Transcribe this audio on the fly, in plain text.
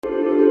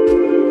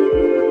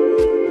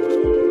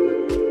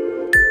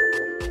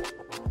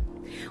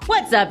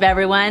What's up,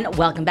 everyone?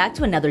 Welcome back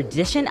to another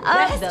edition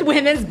of the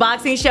Women's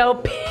Boxing Show,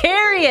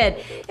 period.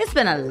 It's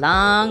been a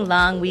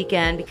long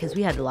weekend because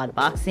we had a lot of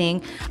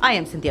boxing. I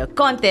am Cynthia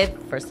Conte,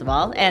 first of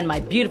all, and my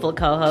beautiful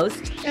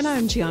co-host. And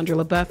I'm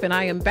Giandra LaBeouf, and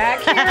I am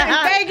back here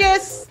in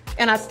Vegas,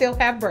 and I still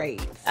have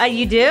braids.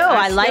 You do?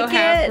 I like it. I still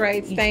have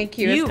braids. Thank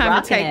you. It's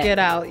time to take it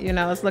out. You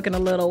know, it's looking a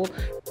little,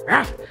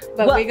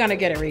 but we're going to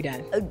get it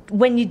redone.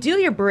 When you do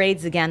your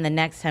braids again the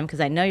next time,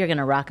 because I know you're going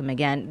to rock them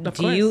again,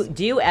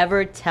 do you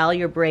ever tell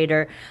your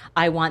braider,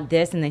 I want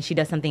this, and then she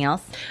does something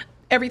else?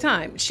 Every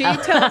time. She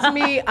tells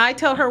me, I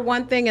tell her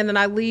one thing, and then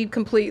I leave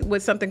complete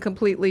with something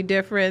completely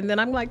different. And then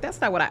I'm like,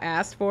 that's not what I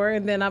asked for.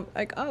 And then I'm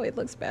like, oh, it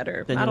looks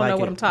better. I don't know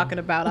what I'm talking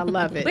about. I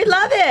love it. We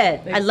love it.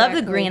 Exactly. I love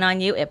the green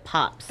on you. It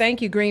pops.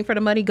 Thank you. Green for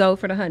the money, gold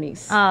for the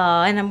honeys. Oh,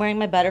 and I'm wearing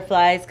my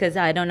butterflies because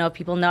I don't know if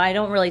people know. I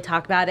don't really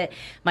talk about it.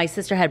 My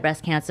sister had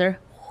breast cancer.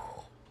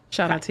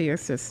 Shout out to your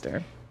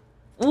sister.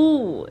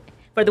 Ooh.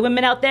 For the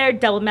women out there,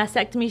 double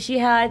mastectomy she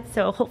had,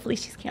 so hopefully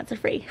she's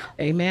cancer-free.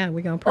 Amen.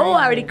 We're going to pray. Oh,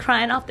 already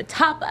crying off the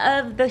top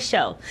of the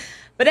show.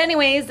 But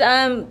anyways,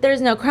 there's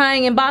no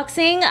crying in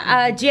boxing.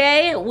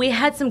 Jay, we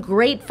had some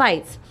great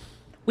fights.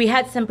 We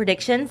had some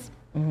predictions.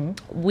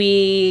 Mm-hmm.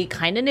 We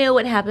kind of knew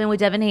what happened with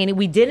Devin Haney.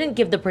 We didn't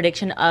give the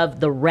prediction of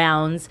the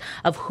rounds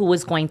of who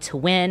was going to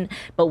win,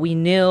 but we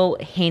knew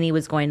Haney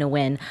was going to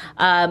win.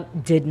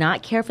 Did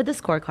not care for the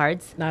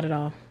scorecards. Not at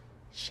all.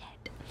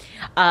 Shit.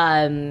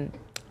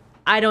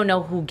 I don't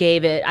know who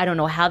gave it. I don't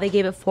know how they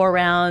gave it 4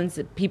 rounds.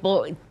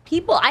 People.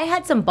 I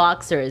had some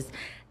boxers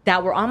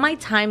that were on my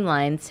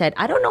timeline said,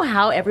 I don't know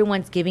how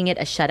everyone's giving it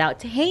a shutout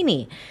to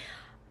Haney.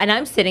 And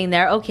I'm sitting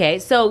there, okay.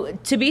 So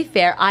to be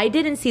fair, I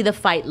didn't see the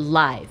fight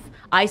live.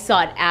 I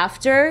saw it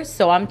after,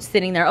 so I'm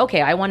sitting there,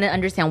 okay, I want to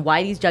understand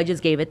why these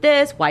judges gave it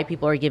this, why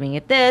people are giving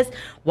it this,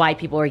 why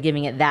people are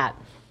giving it that.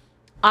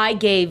 I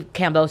gave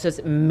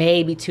Kambosos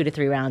maybe 2 to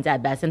 3 rounds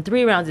at best, and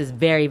 3 rounds is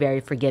very,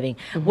 very forgiving.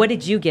 Mm-hmm. What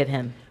did you give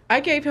him? I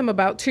gave him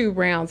about 2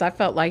 rounds. I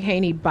felt like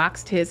Haney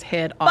boxed his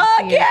head off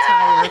the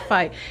entire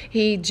fight.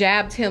 He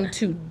jabbed him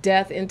to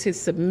death into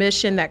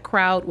submission. That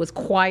crowd was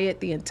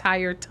quiet the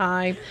entire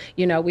time.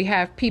 You know, we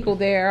have people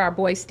there. Our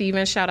boy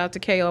Steven, shout out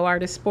to KO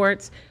Artist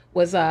Sports,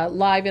 was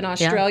live in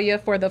Australia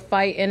for the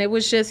fight. And it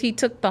was just, he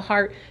took the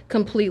heart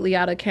completely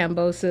out of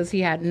Kambosos. He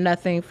had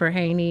nothing for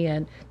Haney,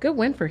 and good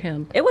win for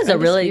him. It was a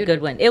really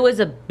good win. It was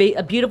a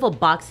beautiful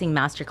boxing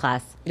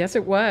masterclass. Yes,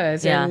 it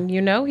was. Yeah. And, you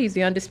know, he's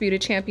the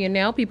undisputed champion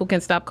now. People can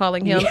stop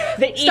calling him.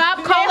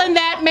 Stop calling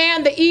that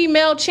man the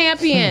email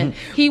champion.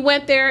 He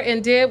went there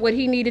and did what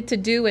he needed to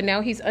do, and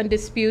now he's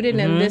undisputed.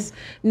 Mm-hmm. And this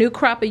new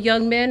crop of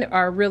young men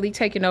are really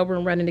taking over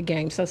and running the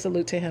game. So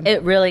salute to him.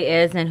 It really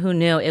is. And who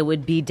knew it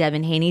would be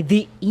Devin Haney,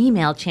 the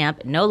email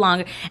champ, no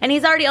longer. And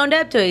he's already owned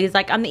up to it. He's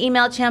like, I'm the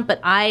email champ, but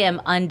I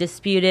am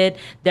undisputed.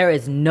 There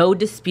is no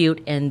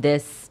dispute in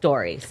this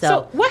story.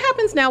 So what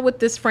happens now with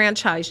this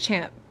franchise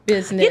champ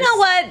business? You know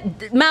what,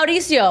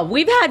 Mauricio,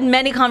 we've had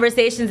many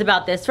conversations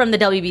about this from the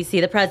WBC,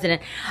 the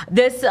president.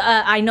 This,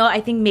 I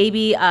think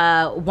maybe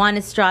Juan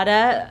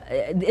Estrada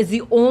is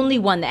the only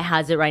one that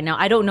has it right now.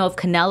 I don't know if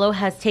Canelo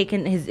has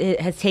taken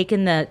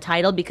the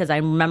title, because I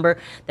remember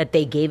that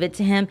they gave it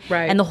to him.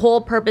 Right. And the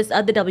whole purpose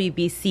of the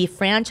WBC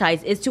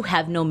franchise is to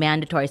have no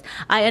mandatories.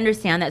 I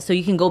understand that, so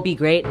you can go be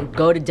great and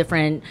go to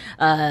different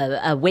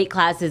weight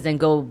classes and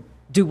go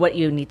do what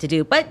you need to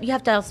do. But you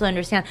have to also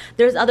understand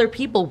there's other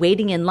people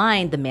waiting in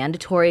line. The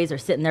mandatories are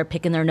sitting there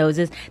picking their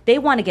noses. They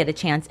want to get a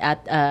chance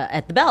at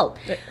the belt.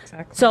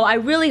 Exactly. So I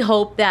really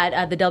hope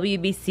that the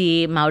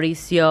WBC,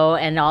 Mauricio,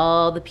 and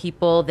all the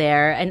people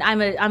there, and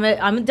I'm a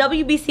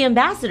WBC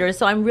ambassador,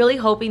 so I'm really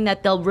hoping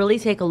that they'll really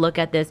take a look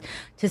at this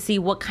to see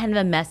what kind of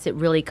a mess it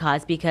really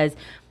caused. Because,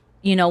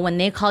 you know, when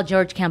they called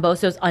George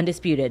Kambosos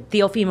undisputed,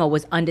 Teofimo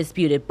was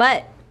undisputed,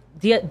 but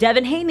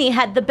Devin Haney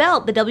had the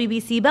belt, the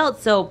WBC belt.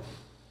 So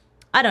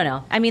I don't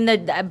know. I mean,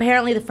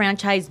 apparently the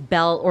franchise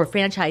belt or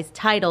franchise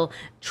title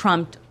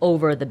trumped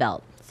over the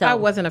belt. So I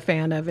wasn't a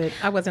fan of it.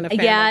 Of it at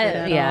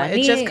all.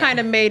 It just kind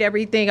of made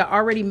everything an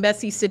already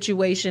messy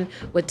situation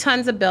with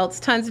tons of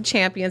belts, tons of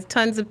champions,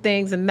 tons of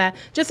things, and that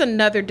just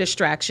another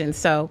distraction.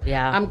 So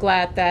I'm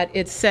glad that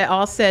it's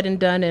all said and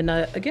done. And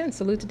again,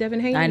 salute to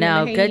Devin Haney. I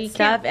know, good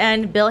stuff.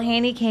 And Bill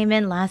Haney came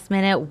in last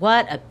minute.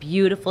 What a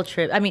beautiful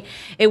trip. I mean,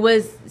 it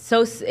was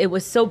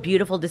so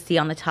beautiful to see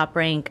on the Top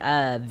Rank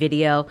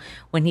video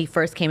when he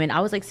first came in.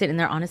 I was like sitting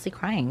there honestly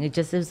crying. It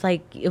was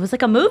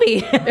like a movie.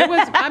 It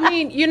was. I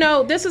mean, you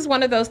know, this is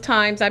one of those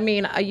times. I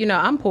mean, you know,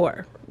 I'm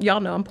poor.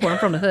 Y'all know I'm poor. I'm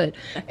from the hood.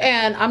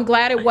 And I'm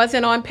glad it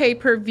wasn't on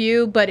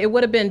pay-per-view, but it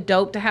would have been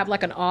dope to have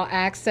like an all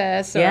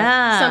access or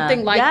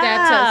something like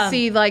that to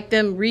see like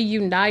them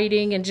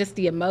reuniting and just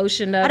the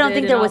emotion of it. I don't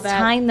think there was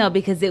time though,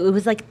 because it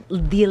was like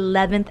the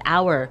 11th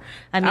hour.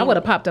 I mean, I would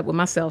have popped up with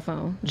my cell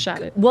phone,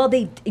 shot it. Well,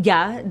 they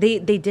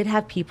did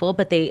have people,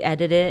 but they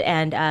edited it.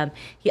 And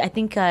I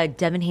think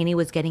Devin Haney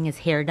was getting his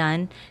hair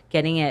done,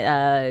 getting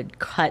it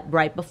cut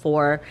right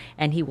before,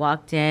 and he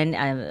walked in,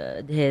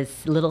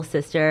 his little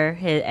sister,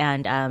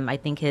 and I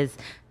think his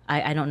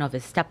I don't know if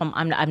it's stepmom.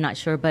 I'm not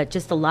sure, but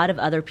just a lot of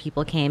other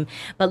people came.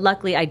 But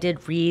luckily, I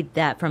did read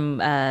that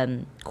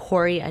from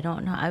Corey. I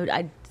don't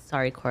know.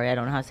 Sorry, Corey. I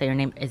don't know how to say your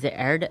name. Is it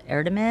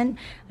Erdeman?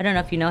 I don't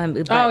know if you know him.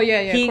 But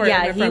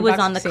he was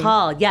on the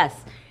call. Yes,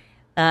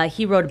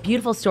 he wrote a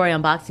beautiful story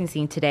on Boxing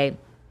Scene today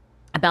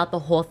about the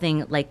whole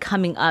thing, like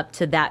coming up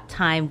to that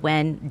time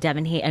when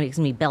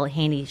Bill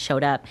Haney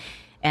showed up.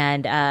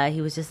 And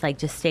he was just like,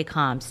 just stay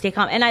calm, stay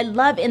calm. And I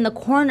love in the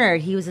corner,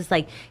 he was just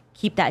like,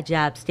 keep that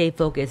jab, stay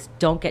focused,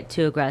 don't get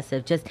too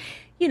aggressive. Just,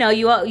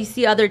 you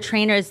see other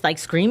trainers like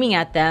screaming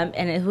at them,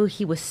 and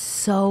he was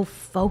so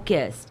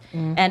focused.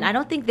 Mm-hmm. And I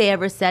don't think they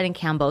ever said in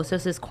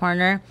Kambosos'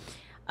 corner,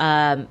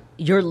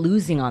 you're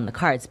losing on the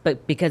cards.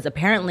 But because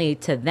apparently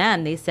to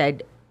them, they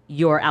said,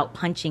 you're out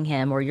punching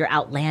him or you're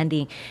out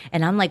landing.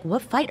 And I'm like,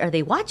 what fight are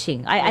they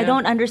watching? I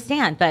don't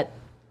understand, but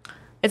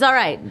it's all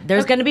right.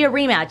 There's going to be a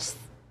rematch.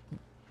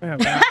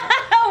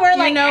 Oh, we're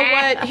like,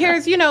 what?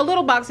 Here's,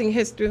 little boxing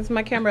history. This is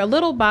my camera. A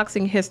little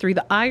boxing history.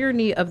 The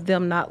irony of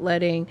them not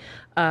letting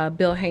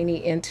Bill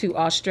Haney into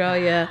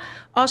Australia.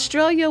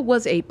 Australia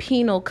was a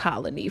penal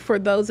colony. For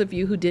those of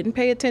you who didn't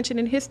pay attention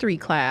in history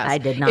class, I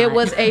did not. It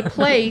was a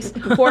place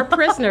for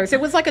prisoners. It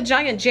was like a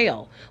giant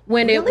jail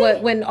when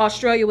when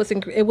Australia was.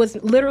 It was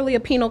literally a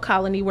penal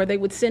colony where they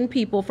would send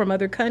people from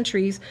other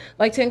countries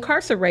like to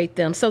incarcerate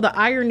them. So the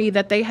irony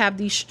that they have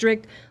these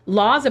strict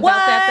laws about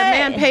that. The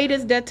man paid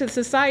his debt to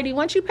society.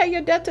 Once you pay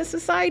your debt to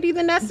society,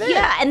 then that's it.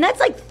 Yeah, and that's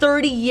like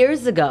 30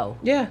 years ago.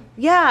 Yeah.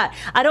 Yeah.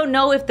 I don't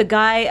know if the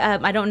guy,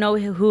 I don't know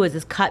who is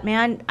this cut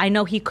man. I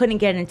know he couldn't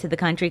get into the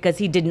country because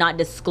he did not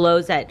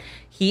disclose that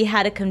he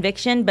had a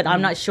conviction, but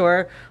I'm not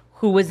sure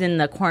who was in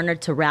the corner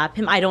to wrap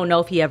him. I don't know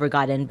if he ever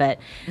got in, but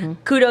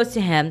kudos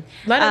to him.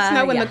 Let us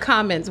know in the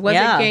comments. Was it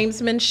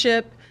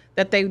gamesmanship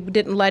that they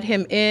didn't let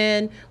him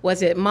in?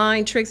 Was it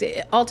mind tricks?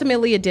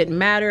 Ultimately, it didn't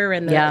matter,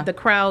 and the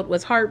crowd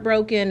was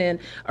heartbroken, and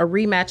a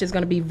rematch is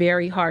going to be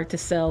very hard to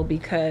sell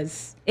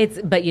because...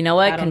 But you know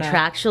what?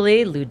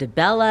 Contractually, Lou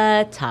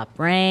DiBella, Top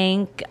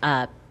Rank,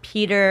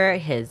 Peter,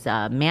 his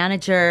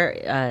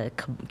manager,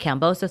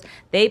 Kambosos,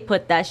 they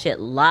put that shit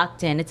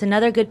locked in. It's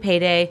another good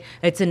payday.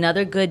 It's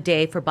another good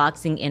day for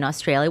boxing in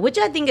Australia, which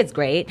I think is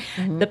great.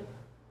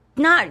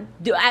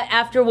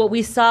 After what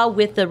we saw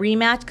with the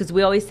rematch, because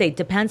we always say it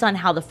depends on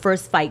how the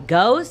first fight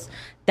goes.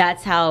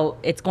 That's how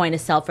it's going to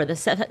sell for the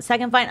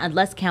second fight,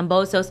 unless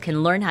Kambosos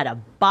can learn how to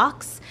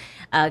box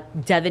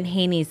Devin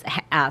Haney's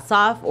ass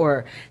off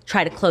or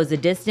try to close the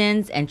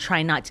distance and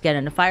try not to get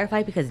in a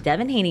firefight, because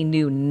Devin Haney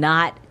knew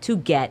not to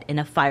get in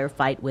a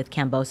firefight with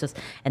Kambosos,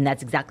 and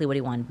that's exactly what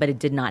he wanted, but it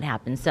did not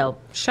happen. So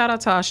shout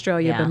out to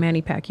Australia, but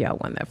Manny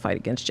Pacquiao won that fight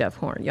against Jeff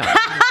Horn. Y'all.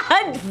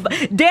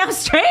 Damn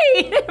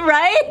straight,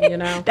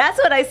 right? That's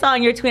what I saw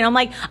in your tweet. I'm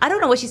like, I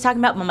don't know what she's talking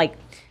about. I'm like,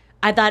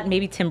 I thought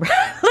maybe Tim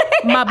Bradley.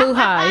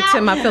 Mabuhay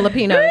to my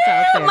Filipinos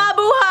out there.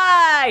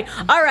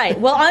 Mabuhay. All right,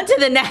 well, on to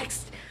the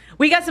next.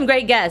 We got some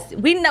great guests.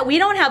 We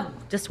don't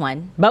have just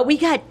one, but we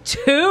got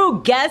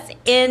two guests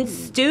in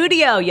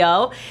studio,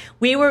 yo.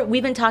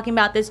 We've been talking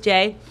about this,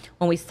 Jay.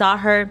 When we saw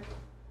her,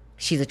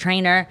 she's a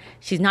trainer.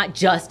 She's not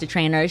just a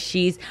trainer.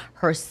 She's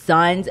her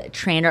son's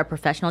trainer, a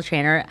professional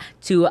trainer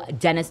to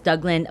Denis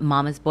Douglin,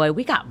 Mama's boy.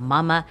 We got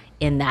Mama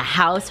in the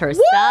house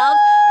herself.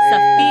 Woo!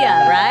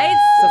 Saphya, right?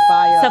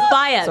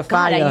 Saphya.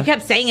 God, you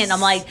kept saying it, and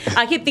I'm like,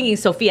 I keep thinking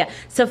Sophia.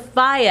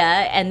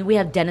 Saphya, and we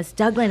have Denis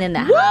Douglin in the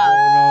house.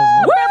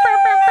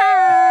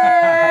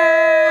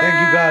 Thank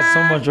you guys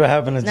so much for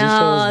having us. This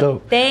show is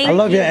dope. I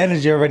love your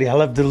energy already. I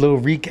love the little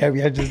recap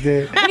y'all just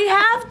did. We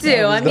have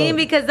to. I mean,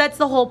 because that's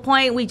the whole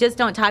point. We just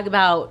don't talk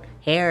about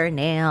hair,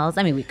 nails.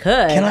 I mean, we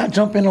could. Can I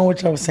jump in on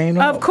what y'all was saying?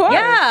 Of course.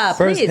 Yeah,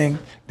 First thing,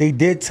 they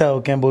did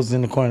tell Kambosos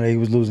in the corner that he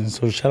was losing,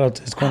 so shout out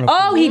to his corner.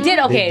 Oh, he did?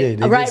 Okay.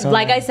 They right.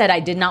 Like I said, I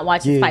did not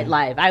watch his fight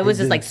live. I was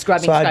just like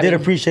scrubbing. So I did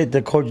appreciate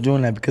the coach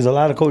doing that, because a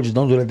lot of coaches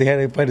don't do that. They had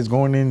their fighters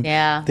going in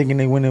thinking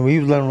they winning. He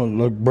was letting them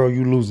look, bro,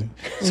 you losing.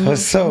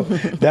 So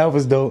that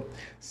was dope.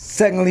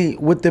 Secondly,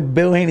 with the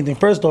Bill Haney thing,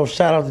 first off,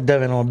 shout out to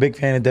Devin. I'm a big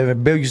fan of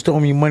Devin. Bill, you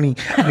stole me money.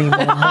 I need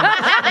more money.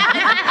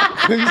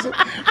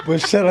 But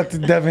shout out to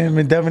Devin. I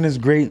mean, Devin is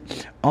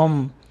great.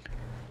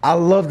 I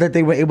love that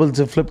they were able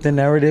to flip the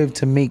narrative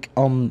to make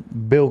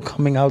Bill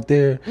coming out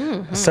there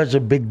such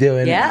a big deal.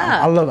 And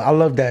I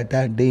love that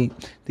they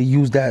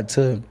used that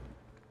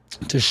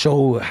to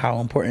show how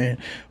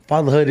important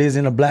fatherhood is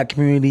in the black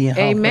community. And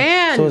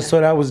Amen. So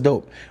that was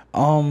dope.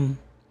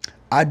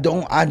 I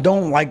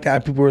don't like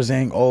that people were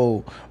saying,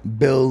 oh,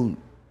 Bill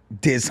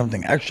did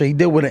something extra. He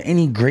did what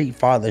any great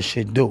father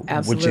should do,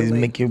 which is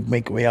make your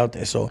way out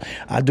there. So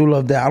I do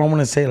love that. I don't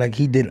want to say like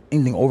he did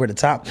anything over the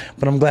top,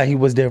 but I'm glad he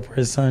was there for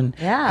his son.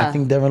 Yeah. I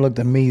think Devin looked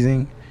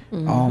amazing.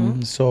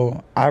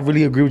 So I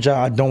really agree with y'all.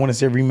 I don't want to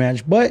say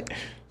rematch, but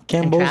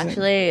Kambosos,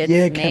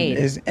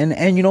 made.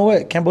 And you know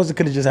what? Kambosos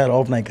could have just had an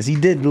off night, because he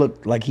did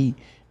look like he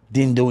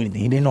didn't do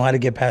anything. He didn't know how to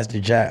get past the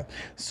jab.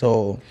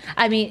 So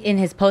I mean, in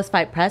his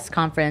post-fight press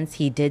conference,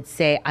 he did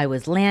say, I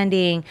was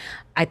landing.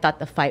 I thought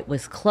the fight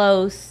was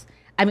close.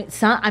 I mean,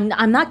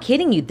 I'm not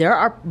kidding you.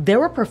 There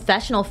were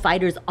professional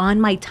fighters on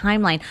my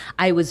timeline.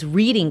 I was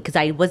reading because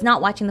I was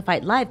not watching the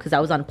fight live because I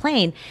was on a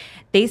plane.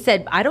 They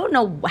said, I don't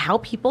know how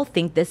people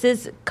think this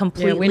is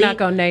completely. Yeah, we're not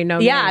gonna name no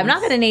names. Yeah, I'm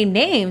not gonna name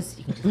names.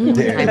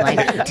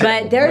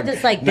 But they're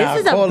just like,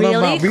 this is a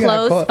really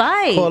close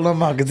fight. Call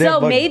them out,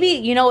 so maybe,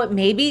 you know what,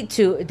 maybe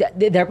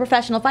they're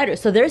professional fighters.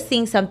 So they're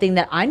seeing something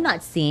that I'm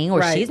not seeing,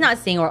 or she's not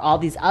seeing, or all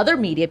these other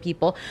media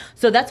people.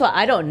 So that's why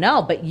I don't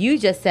know. But you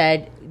just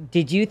said,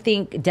 did you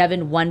think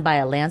Devin won by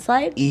a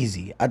landslide?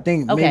 Easy. I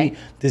think maybe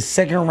the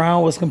second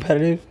round was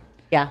competitive.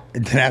 Yeah.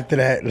 And then after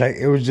that, like,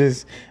 it was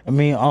just, I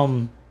mean,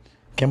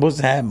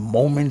 Kambosos had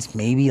moments,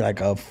 maybe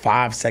like a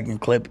 5-second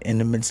clip in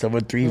the midst of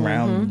a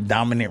 3-round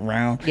dominant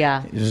round.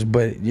 Yeah.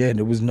 But yeah,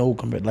 there was no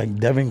like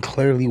Devin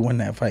clearly won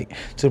that fight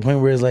to the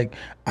point where it's like,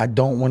 I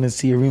don't want to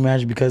see a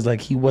rematch because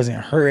like he wasn't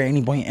hurt at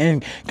any point.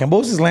 And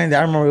Kambosos landed,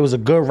 I remember it was a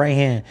good right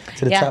hand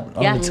to the top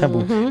of the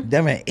temple.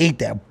 Devin ate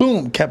that,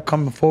 boom, kept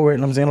coming forward.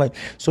 And I'm saying, like,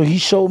 so he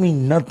showed me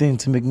nothing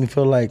to make me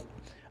feel like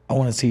I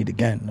want to see it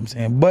again. I'm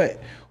saying,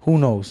 but who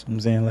knows? I'm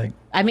saying, like,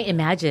 I mean,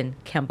 imagine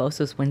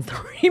Kambosos wins the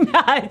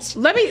rematch.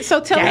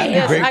 Tell me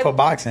this. Great for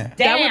boxing.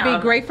 That would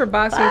be great for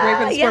boxing, great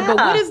for the sport. But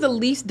what is the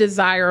least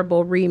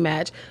desirable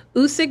rematch?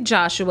 Usyk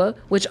Joshua,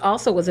 which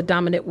also was a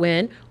dominant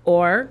win,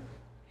 or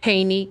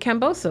Haney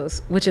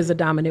Kambosos, which is a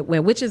dominant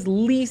win. Which is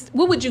least?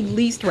 What would you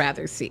least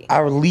rather see?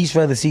 I would least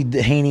rather see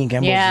Haney and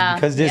Kambosos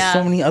because there's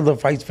so many other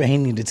fights for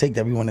Haney to take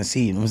that we want to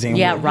see. You know what I'm saying?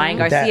 Yeah, Ryan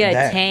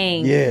Garcia,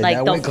 Tang,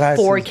 like the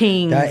 4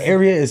 kings. That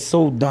area is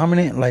so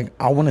dominant. Like,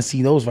 I want to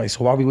see those fights.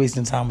 So why are we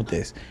wasting time with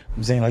this?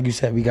 I'm saying, like you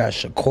said, we got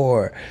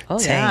Shakur,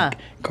 Tank,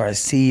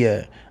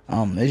 Garcia.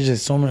 There's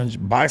just so much.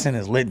 Boxing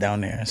is lit down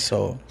there.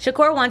 So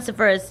Shakur wants to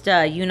first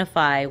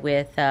unify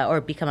with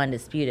or become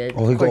undisputed.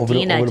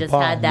 Cordina just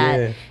had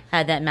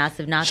that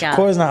massive knockout.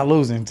 Shakur's not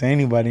losing to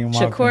anybody in my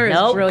Shakur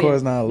is brilliant.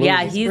 Shakur's not losing.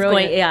 Yeah, he's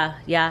going. Yeah.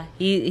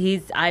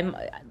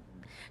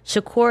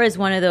 Shakur is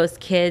one of those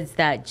kids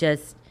that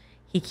just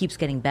he keeps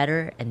getting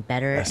better and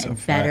better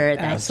and better.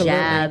 That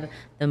jab,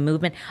 the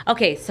movement.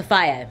 Okay,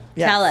 Saphya,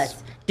 tell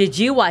us. Did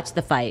you watch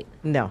the fight?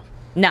 No.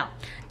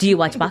 Do you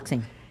watch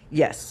boxing?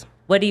 Yes.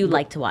 What do you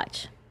like to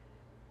watch?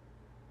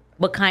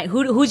 What kind?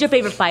 Who's your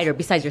favorite fighter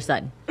besides your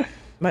son?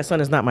 My son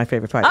is not my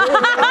favorite fighter.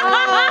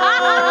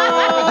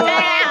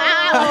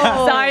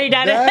 Sorry,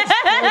 Dennis.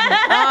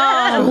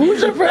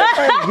 Who's your favorite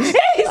fighter?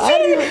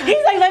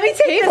 He's like, let me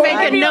take this.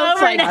 Making notes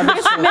like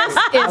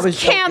Christmas is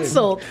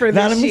canceled for this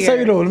year. Now, let me tell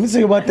you though. Let me tell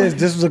you about this.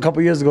 This was a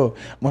couple years ago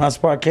when I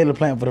sparred Caleb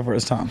Plant for the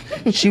first time.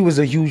 She was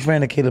a huge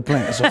fan of Caleb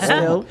Plant. So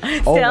still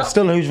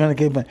a huge fan of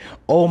Caleb Plant.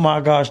 Oh my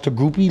gosh, the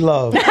groupie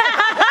love.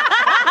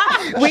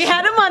 We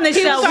had him on the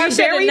show. We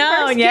should have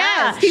known.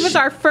 Yeah, he was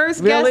our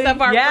first guest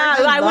of our.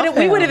 Yeah,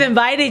 we would have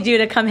invited you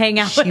to come hang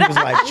out. She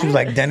was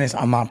like, Dennis,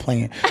 I'm not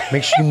playing.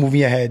 Make sure you move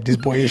your head. This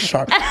boy is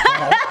sharp.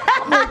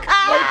 I'm like,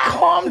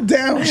 calm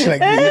down. She's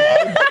like,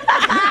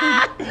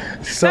 yeah.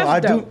 So that's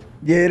I dope. Do.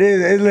 Yeah, it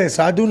is.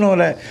 So I do know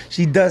that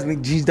she's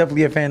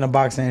definitely a fan of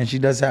boxing, and she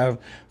does have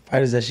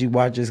fighters that she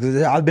watches.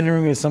 Because I've been in the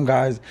ring with some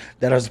guys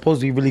that are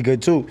supposed to be really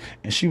good too,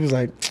 and she was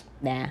like,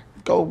 nah.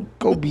 Go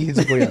be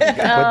his boy. But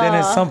then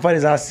there's some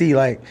fighters I see,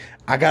 like,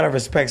 I gotta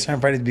respect certain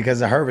fighters because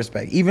of her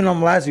respect. Even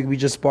last week we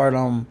just sparred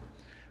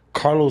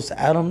Carlos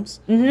Adams.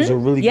 He's a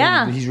really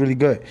good, he's really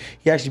good.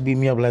 He actually beat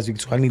me up last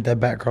week, so I need that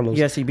back, Carlos.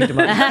 Yes, he beat him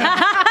up.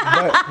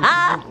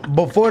 But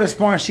before the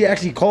sparring, she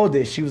actually called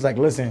it. She was like,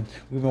 listen,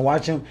 we've been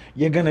watching,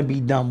 you're gonna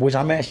be dumb, which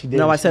I'm actually did.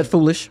 No, I said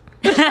foolish.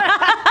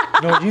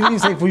 No, you didn't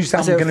say fool. You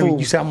said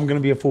I'm gonna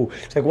be a fool.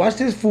 She's like, watch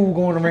this fool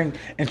go in the ring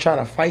and try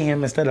to fight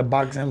him instead of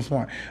boxing him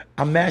smart.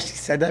 I'm mad she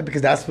said that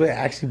because that's what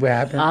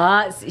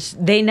happened.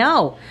 They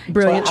know.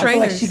 Brilliant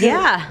trainers.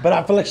 But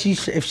I feel like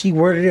if she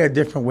worded it a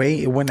different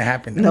way, it wouldn't have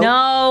happened.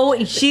 No,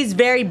 she's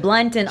very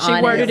blunt and honest.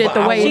 She worded it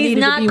the way it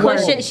needed to be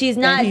worded. She's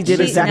not. And he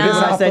did exactly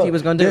what I said he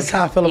was gonna do. This is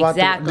how I feel about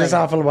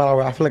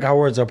our. I feel like our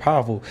words are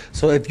powerful.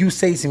 So if you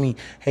say to me,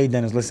 hey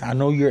Dennis, listen, I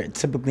know you're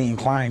typically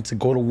inclined to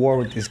go to war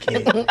with this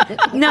kid.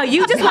 No,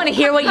 you just want to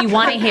hear what you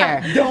want to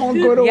hear. Don't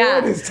go to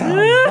war this time.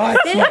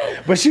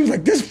 But she was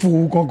like, this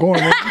fool gonna go in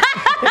there.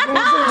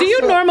 Do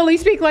you normally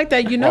speak like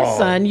that?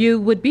 Son, you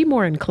would be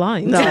more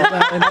inclined. No,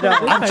 I'm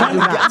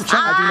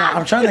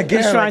trying to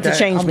get her like that.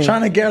 Change me. I'm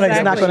trying to get her like that.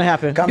 It's not going to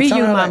happen. Be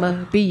you,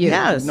 mama. Be you.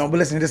 Yes. No, but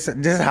listen, this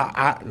is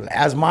how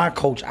as my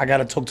coach, I got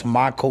to talk to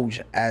my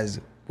coach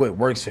as what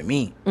works for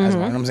me. That's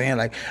what I'm saying.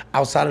 Like,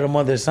 outside of the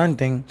mother-son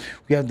thing,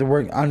 we have to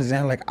work,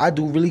 understand, like, I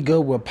do really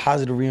good with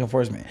positive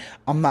reinforcement.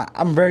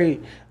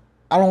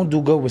 I don't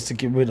do good with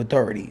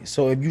authority.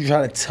 So if you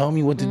try to tell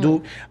me what to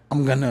do,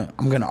 I'm gonna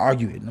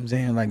argue it. You know what I'm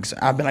saying? Like, so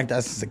I've been like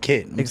that since a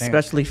kid. You know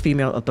especially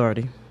female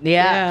authority.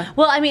 Yeah.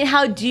 Well, I mean,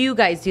 how do you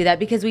guys do that?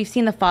 Because we've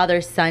seen the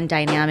father-son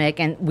dynamic,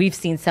 and we've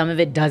seen some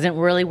of it doesn't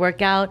really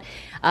work out.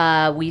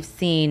 We've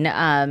seen,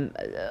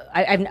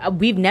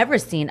 we've never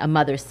seen a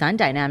mother-son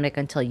dynamic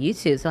until you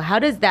two. So how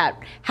does that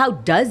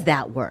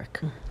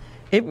work?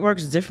 It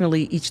works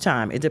differently each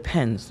time. It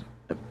depends.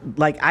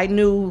 Like, I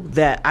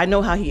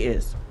know how he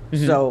is.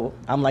 So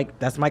I'm like,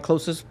 that's my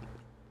closest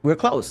we're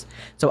close.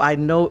 So I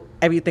know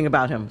everything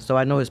about him. So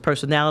I know his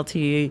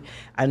personality.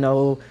 I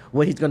know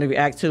what he's going to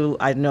react to.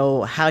 I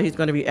know how he's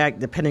going to react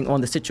depending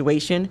on the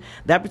situation.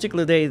 That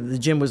particular day, the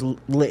gym was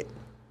lit.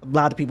 A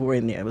lot of people were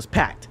in there. It was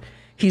packed.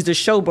 He's a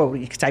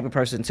showboat type of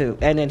person too.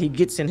 And then he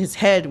gets in his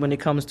head when it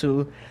comes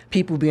to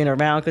people being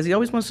around because he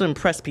always wants to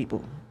impress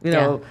people, you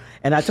know. Yeah.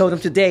 And I told him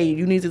today,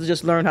 you need to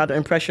just learn how to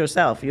impress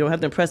yourself. You don't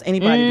have to impress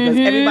anybody because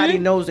everybody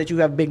knows that you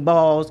have big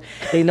balls.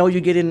 They know you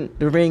get in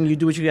the ring, you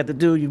do what you have to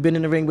do. You've been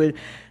in the ring with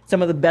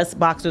some of the best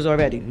boxers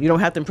already. You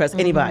don't have to impress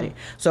anybody.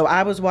 So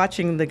I was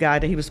watching the guy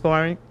that he was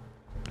sparring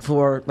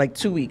for like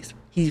 2 weeks.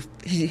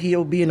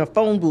 He'll be in a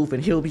phone booth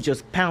and he'll be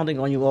just pounding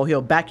on you or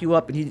he'll back you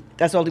up and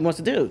that's all he wants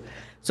to do.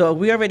 So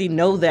we already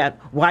know that.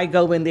 Why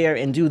go in there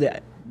and do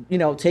that? You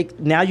know,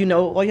 now you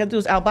know all you have to do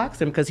is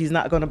outbox him because he's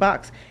not going to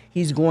box.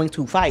 He's going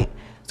to fight.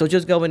 So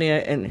just go in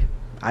there and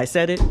I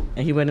said it and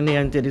he went in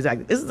there and did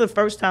exactly. This is the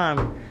first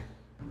time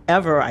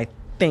ever, I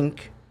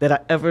think, that I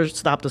ever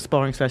stopped a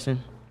sparring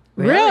session.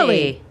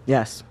 Really?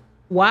 Yes.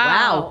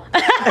 Wow.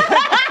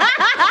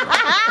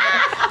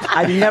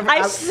 I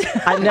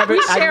never.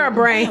 We share a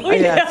brain.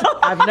 Yes,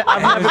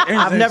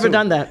 I've never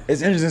done that.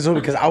 It's interesting too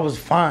because I was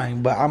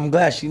fine, but I'm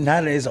glad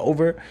now that it's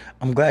over,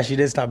 I'm glad she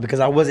did stop because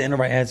I wasn't in the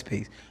right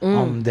headspace.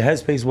 The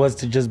headspace was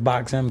to just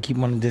box him, keep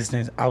him on the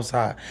distance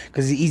outside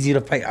because it's easy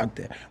to fight out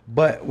there.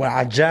 But when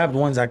I jabbed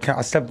once, I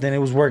stepped in, it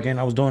was working.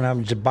 I was doing that,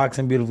 just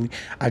boxing beautifully.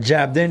 I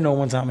jabbed in though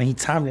one time and he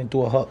timed it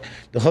through a hook.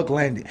 The hook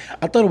landed.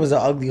 I thought it was an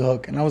ugly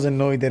hook and I was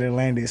annoyed that it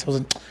landed. So I was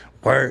like,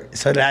 word.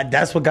 So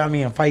that's what got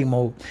me in fight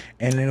mode,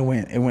 and then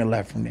it went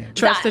left from there.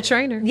 Trust the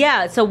trainer.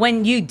 Yeah. So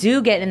when you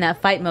do get in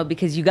that fight mode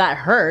because you got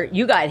hurt,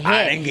 you got hit.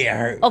 I didn't get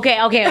hurt. Okay.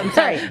 I'm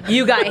sorry.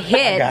 You got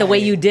hit the way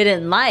you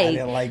didn't like. I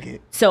didn't like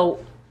it.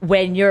 So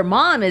when your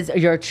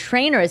your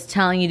trainer is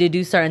telling you to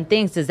do certain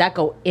things, does that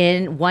go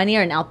in one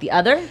ear and out the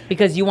other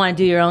because you want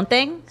to do your own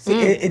thing? See,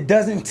 it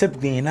doesn't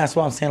typically, and that's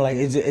what I'm saying. Like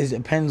it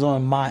depends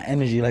on my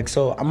energy. Like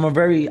so,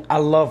 I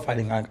love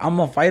fighting. Like I'm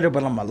a fighter,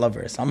 but I'm a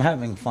lover. So I'm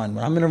having fun.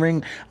 When I'm in the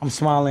ring, I'm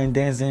smiling,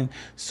 dancing.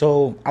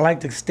 So I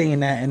like to stay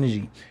in that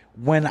energy.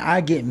 When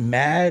I get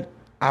mad,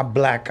 I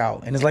black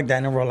out, and it's like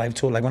that in real life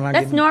too. Like when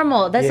that's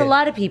normal. That's a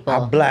lot of people.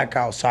 I black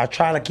out, so I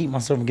try to keep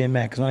myself from getting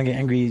mad because when I get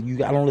angry,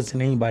 I don't listen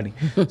to anybody.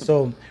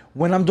 So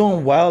when I'm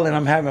doing well and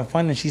I'm having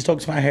fun, and she's talking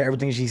to me, I hear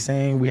everything she's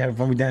saying. We have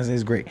fun, we dancing,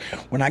 it's great.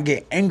 When I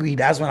get angry,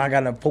 that's when I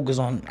gotta focus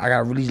on. I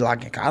gotta really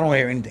lock in. I don't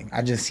hear anything.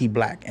 I just see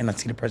black, and I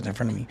see the person in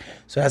front of me.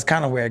 So that's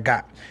kind of where it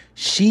got.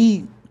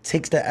 She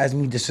takes that as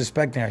me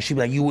disrespecting her. She'd be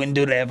like, you wouldn't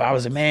do that if I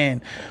was a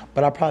man.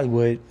 But I probably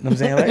would. You know what I'm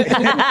saying? Like, it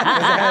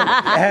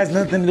has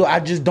nothing to do. I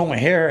just don't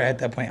hear her at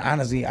that point.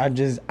 Honestly,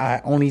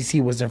 I only see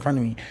what's in front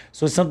of me.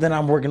 So it's something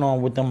I'm working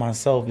on within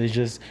myself is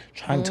just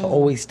trying to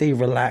always stay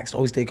relaxed,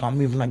 always stay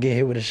calm, even when I get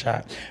hit with a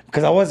shot.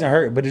 Because I wasn't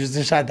hurt, but it was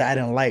a shot that I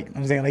didn't like. You know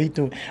what I'm saying?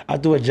 Like I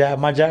threw a jab.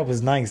 My jab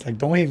was nice. Like,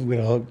 don't hit me with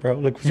a hook, bro.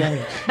 Look what's wrong with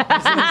you.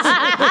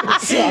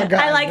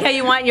 I like how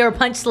you want your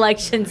punch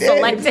selection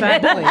selected.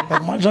 Exactly.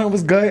 Like my joint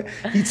was good.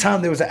 He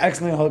timed it. Was an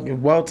excellent hook, a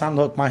well-timed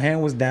hook. My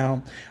hand was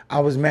down. I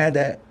was mad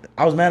at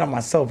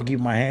myself for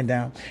keeping my hand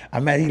down.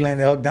 I'm mad he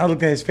landed the hook down. I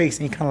looked at his face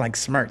and he kind of like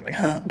smirked, like,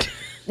 huh?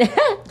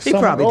 He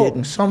probably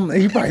didn't.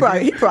 He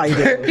probably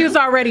didn't. He was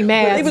already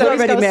mad. He was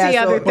already mad. See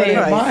other But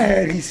things. in my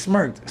head, he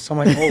smirked. So I'm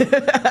like,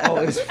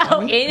 it's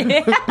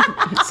funny.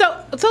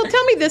 So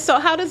tell me this. So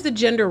how does the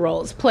gender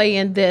roles play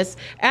in this?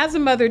 As a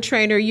mother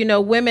trainer, you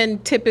know, women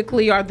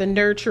typically are the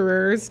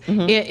nurturers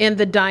in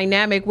the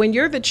dynamic. When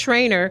you're the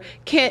trainer,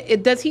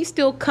 does he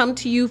still come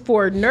to you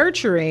for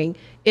nurturing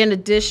in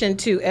addition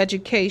to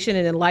education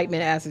and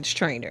enlightenment as his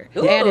trainer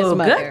and his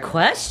mother? Good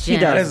question.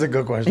 That is a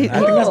good question. I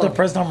think that's the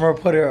first time I've ever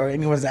put her or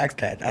anyone's asked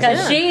that.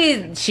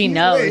 Because she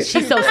knows.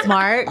 She's so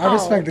smart. I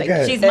respect the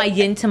guy. She's my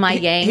yin to my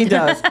yang. He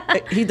does.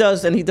 He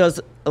does, and he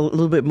does a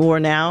little bit more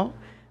now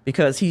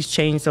because he's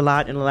changed a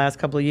lot in the last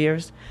couple of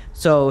years.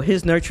 So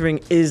his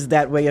nurturing is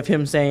that way of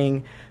him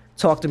saying,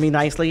 talk to me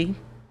nicely,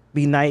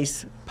 be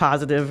nice,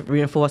 positive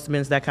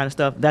reinforcements, that kind of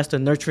stuff. That's the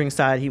nurturing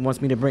side he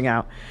wants me to bring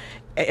out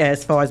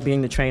as far as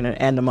being the trainer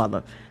and the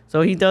mother.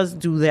 So he does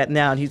do that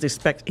now, and he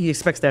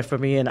expects that from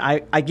me, and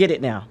I get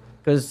it now.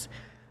 Because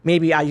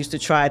maybe I used to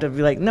try to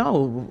be like,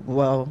 no,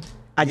 well,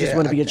 I just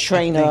want to be a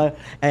trainer,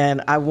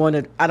 and I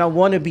don't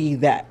want to be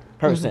that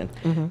person,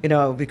 you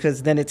know,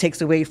 because then it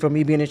takes away from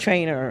me being a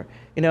trainer,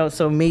 you know.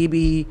 So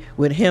maybe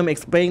with him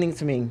explaining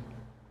to me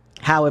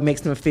how it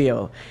makes them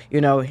feel,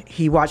 you know,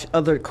 he watched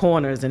other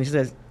corners, and he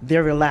says,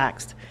 they're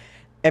relaxed.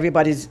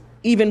 Everybody's,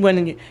 even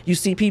when you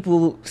see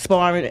people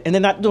sparring and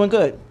they're not doing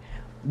good,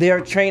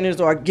 their trainers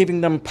are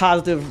giving them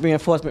positive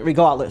reinforcement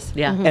regardless.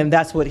 Yeah. And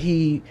that's what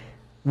he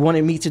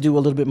wanted me to do a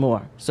little bit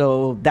more.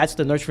 So that's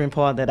the nurturing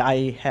part that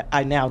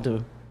I now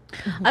do.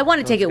 I want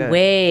to take it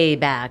way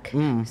back.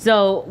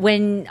 So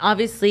when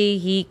obviously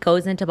he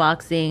goes into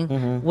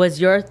boxing,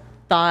 was your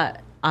thought,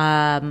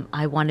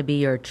 I want to be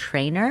your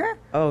trainer?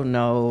 Oh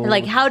no!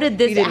 Like how did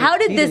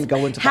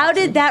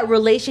that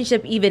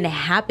relationship even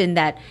happen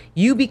that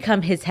you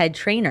become his head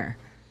trainer?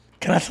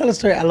 Can I tell a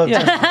story? I love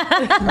telling.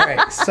 All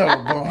right, so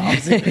bro, I'm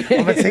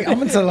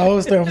gonna tell the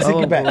whole story. I'm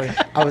taking it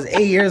back. I was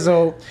 8 years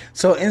old.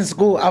 So in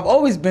school, I've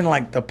always been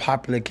like the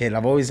popular kid.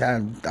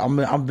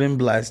 I've been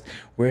blessed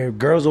where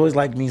girls always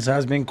like me, so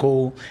that's been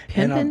cool.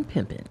 Pimpin'.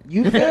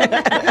 You feel me?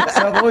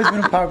 So I've always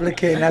been a popular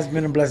kid, and that's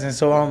been a blessing.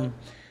 So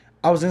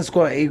I was in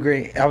school at 8th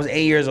grade. I was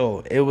 8 years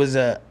old. It was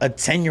a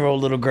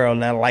 10-year-old little girl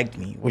that liked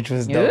me, which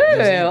was dope.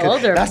 Ooh,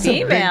 older that's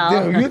female.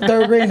 A big deal. You're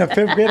 3rd grade and a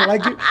 5th grader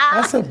like you.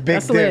 That's a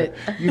big deal. lit.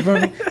 You feel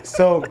me?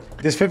 So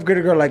this 5th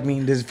grader girl liked me.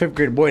 This 5th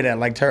grade boy that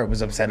liked her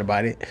was upset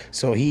about it.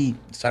 So he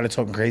started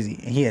talking crazy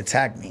and he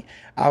attacked me.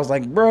 I was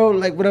like, bro,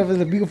 like whatever.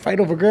 We can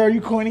fight over girl.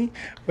 You corny,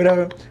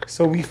 whatever.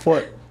 So we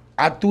fought.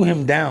 I threw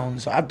him down,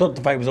 so I thought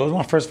the fight was over. It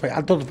was my first fight.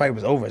 I thought the fight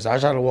was over, so I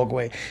tried to walk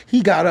away.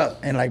 He got up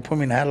and like put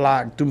me in a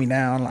headlock, threw me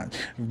down, like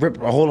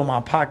ripped a hole in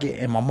my pocket,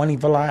 and my money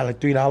fell out. I had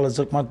like $3,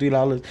 took my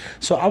 $3.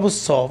 So I was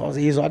soft. I was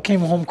 8 years old. I came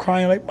home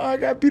crying like, "Mom, I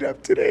got beat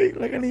up today.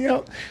 Like I need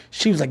help."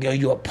 She was like, "Yo,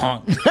 you a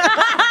punk."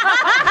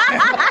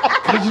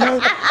 You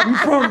know,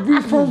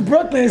 we from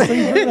Brooklyn, so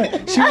you know,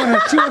 like, she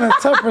want a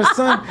tougher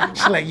son.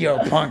 She like, "You're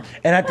a punk."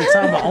 And at the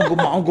time, my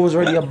uncle was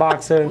already a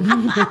boxer.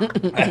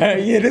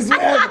 Yeah, this is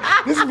what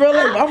happened. This is real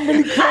life. I'm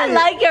really crying. I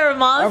like your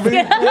mom.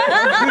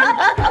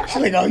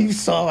 She's like, "Oh, you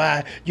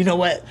saw, you know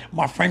what?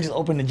 My friend just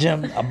opened a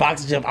gym, a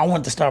boxing gym. I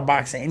wanted to start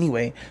boxing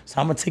anyway,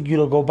 so I'm gonna take you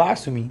to go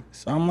box with me."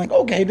 So I'm like,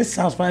 "Okay, this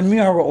sounds fun." Me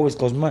and her were always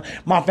close.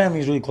 My family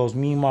is really close.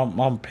 Me,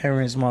 my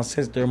parents, my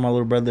sister, my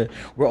little brother,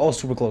 we're all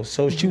super close.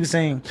 So she was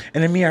saying,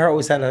 and then me and her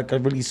always had like a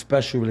really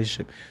special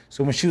relationship.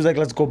 So when she was like,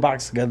 "Let's go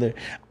box together,"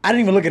 I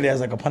didn't even look at it as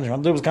like a punishment.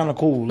 I thought it was kind of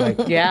cool.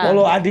 Like, yeah.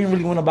 Although I didn't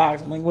really want to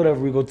box, I'm like, whatever.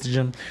 We go to the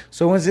gym.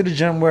 So I went to the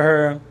gym with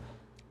her.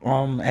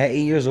 At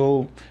 8 years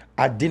old,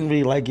 I didn't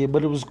really like it,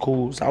 but it was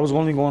cool. So I was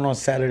only going on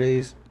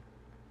Saturdays.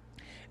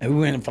 And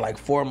we went for like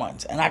 4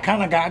 months. And I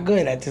kind of got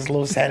good at this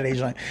little Saturday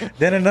joint.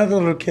 Then another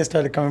little kid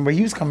started coming, but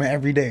he was coming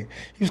every day.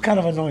 He was kind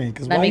of annoying.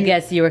 Let me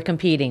guess, you were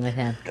competing with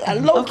him.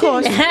 Of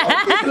course.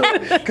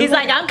 He's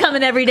like, I'm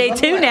coming every day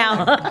too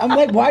now. I'm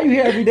like, why are you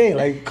here every day?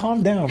 Like,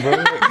 calm down,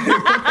 bro.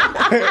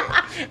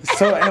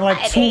 So in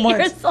like 2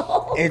 months,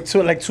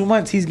 like 2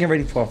 months, he's getting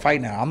ready for a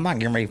fight now. I'm not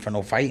getting ready for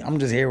no fight. I'm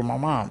just here with my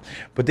mom.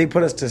 But they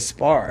put us to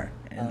spar.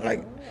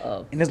 And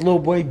and this little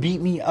boy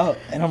beat me up.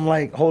 And I'm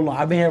like, hold on.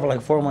 I've been here for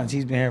like 4 months.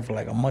 He's been here for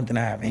like a month and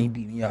a half. And he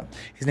beat me up.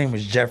 His name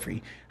was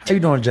Jeffrey. How you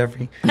doing,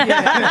 Jeffrey?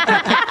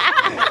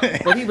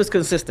 But he was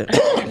consistent.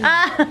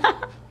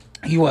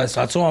 He was.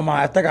 So I told him,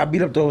 I think I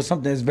beat up though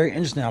something that's very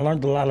interesting. I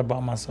learned a lot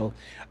about myself.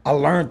 I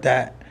learned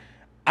that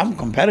I'm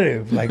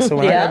competitive. Like, so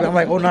when I'm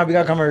like, oh no, we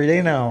gotta come every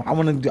day now. I'm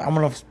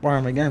gonna spar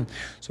him again.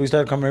 So we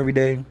started coming every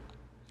day.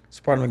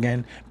 Spar him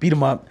again, beat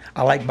him up.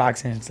 I like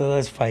boxing, so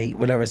let's fight,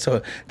 whatever.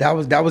 So that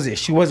was it.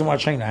 She wasn't my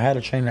trainer. I had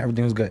a trainer.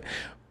 Everything was good.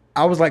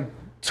 I was like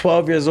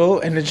 12 years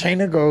old, and the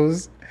trainer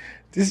goes,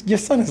 your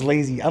son is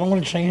lazy. I don't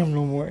want to train him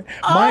no more.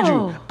 Mind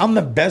you, I'm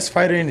the best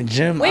fighter in the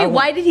gym. Wait,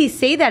 why did he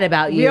say that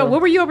about you? Yeah,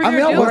 what were you over here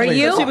doing? Were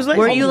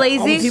you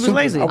lazy? He was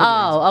lazy.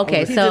 Oh,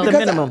 okay. He So did the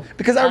minimum.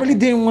 Because I really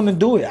didn't want to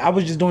do it. I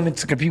was just doing it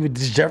to compete with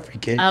this Jeffrey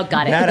kid. Oh,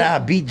 got it. Now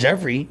that I beat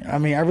Jeffrey, I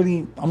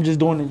mean, I'm just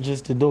doing it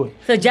just to do it.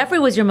 So Jeffrey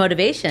was your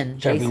motivation.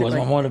 Jeffrey was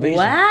my motivation.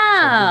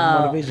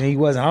 Wow. He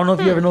was. I don't know if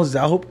he ever knows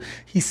this. I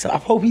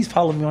hope he's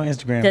following me on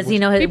Instagram. Does he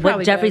know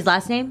what Jeffrey's does.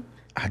 last name?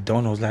 I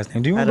don't know his last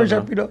name. Do you remember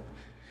Jeffrey though?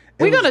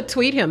 We're going to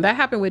tweet him. That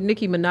happened with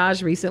Nicki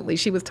Minaj recently.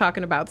 She was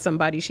talking about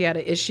somebody she had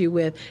an issue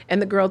with, and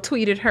the girl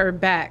tweeted her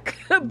back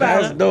about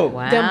That's dope.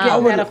 Wow. them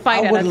getting at a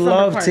fight. I would at a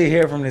love summer to party.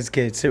 hear from this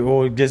kid,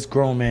 or just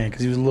grown man,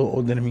 because he was a little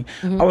older than me.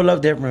 I would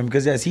love to hear from him,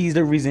 because yes, he's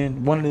the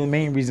reason, one of the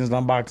main reasons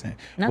I'm boxing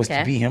was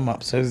to beat him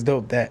up. So it's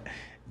dope that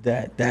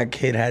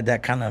kid had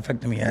that kind of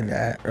effect on me at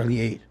that early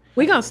age.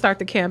 We're going to start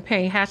the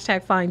campaign. #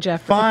 find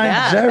Jeffrey.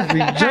 Find Jeffrey.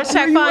 # find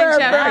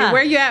Jeffrey.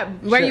 Where you at?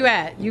 Where you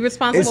at? You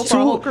responsible for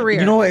a whole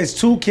career. You know what? It's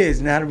 2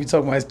 kids. Now that we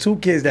talking about, it's 2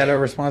 kids that are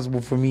responsible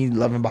for me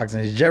loving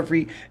boxing. It's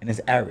Jeffrey and it's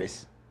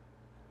Aris.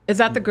 Is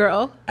that the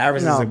girl?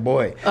 Aris is a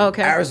boy.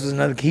 Okay. Aris was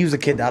another. He was a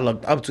kid that I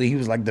looked up to. He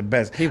was like the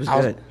best. He was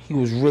good. He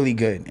was really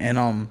good. And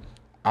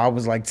I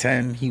was like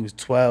 10. He was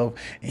 12.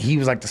 And he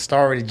was like the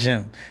star of the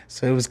gym.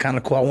 So it was kind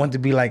of cool. I wanted to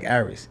be like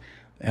Aris.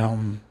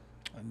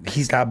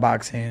 He stopped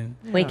boxing.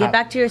 Wait, get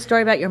back to your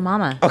story about your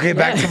mama. Okay,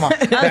 back to my.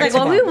 I was like,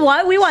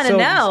 well, we want to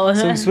know.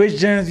 So we switched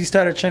gyms. We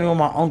started training with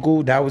my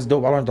uncle. That was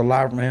dope. I learned a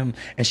lot from him.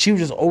 And she was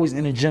just always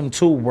in the gym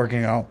too,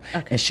 working out.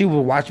 Okay. And she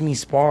would watch me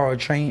spar or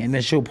train, and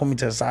then she would put me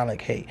to the side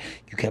like, hey,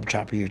 you kept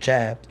dropping your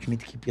jab. You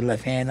need to keep your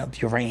left hand up,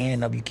 your right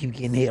hand up. You keep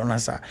getting hit on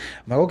that side.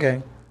 I'm like,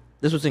 okay.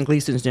 This was in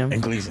Gleason's gym. In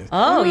Gleason's.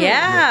 Oh,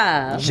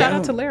 yeah. Shout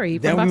out to Larry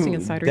from Boxing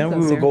Insider. Then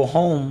we would go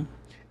home.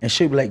 And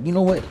she'd be like, you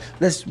know what?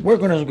 Let's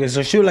work on this.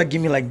 So she would like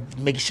give me like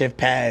makeshift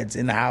pads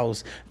in the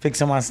house,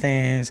 fixing my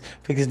stands,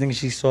 fixing things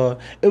she saw.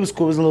 It was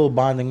cool. It was a little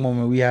bonding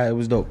moment we had. It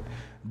was dope.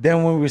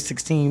 Then when we were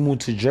 16, we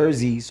moved to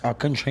Jersey, so I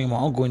couldn't train my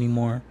uncle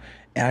anymore.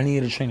 And I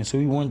needed a trainer. So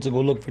we wanted to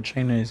go look for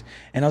trainers.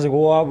 And I was like,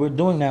 well, while we're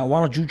doing that, why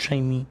don't you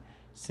train me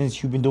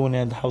since you've been doing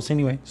that at the house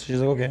anyway? So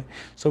she's like, okay.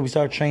 So we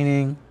started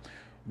training.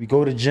 We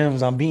go to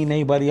gyms. I'm beating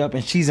everybody up,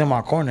 and she's in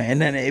my corner.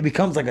 And then it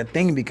becomes like a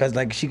thing because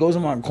like she goes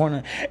in my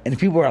corner, and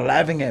people are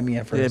laughing at me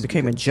at first. Yeah, it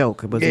became a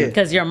joke.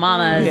 Because your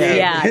mama.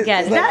 Yeah.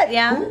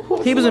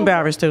 He was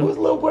embarrassed too. Who's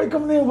little boy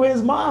coming in with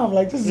his mom?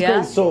 Like this is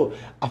crazy. So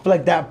I feel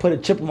like that put a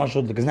chip on my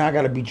shoulder because now I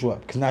gotta beat you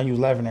up because now you was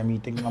laughing at me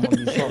thinking I'm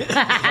gonna be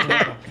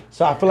soft.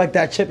 So I feel like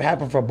that chip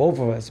happened for both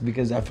of us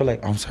because I feel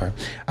like I feel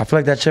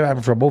like that chip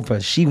happened for both of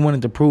us. She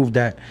wanted to prove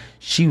that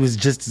she was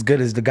just as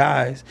good as the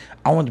guys.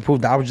 I wanted to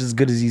prove that I was just as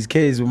good as these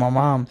kids with my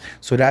mom.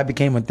 So that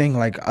became a thing,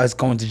 like us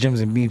going to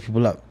gyms and beating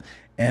people up.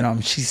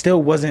 And she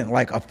still wasn't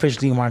like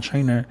officially my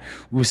trainer.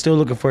 We were still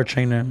looking for a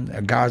trainer.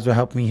 Guys would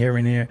help me here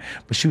and there,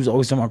 but she was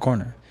always in my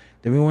corner.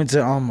 Then we went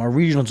to a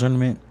regional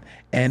tournament.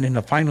 And in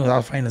the finals, I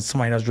was fighting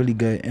somebody that was really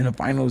good. In the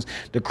finals,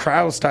 the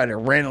crowd started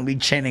randomly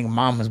chanting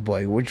 "Mama's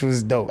Boy," which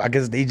was dope. I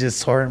guess they just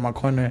saw her in my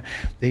corner.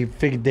 They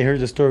figured they heard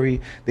the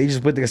story. They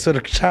just put the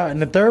child in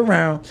the third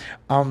round.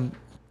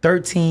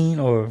 13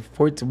 or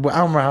 14, I don't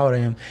remember how old I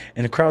am.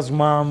 And the crowd's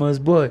 "Mama's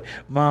Boy,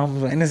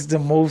 Mama's Boy," and it's the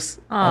most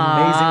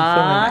amazing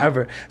feeling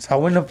ever. So I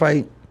win the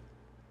fight,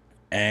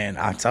 and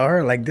I tell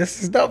her like,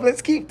 "This is dope.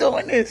 Let's keep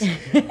doing this."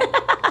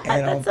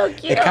 And, that's so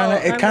cute. It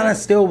kind of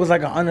still was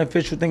like an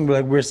unofficial thing, but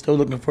like we're still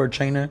looking for a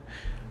trainer.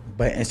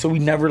 And so we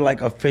never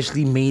like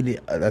officially made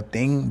it a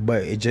thing,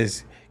 but it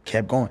just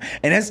kept going.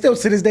 And that's still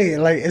to this day,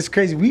 like it's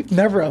crazy. We've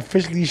never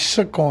officially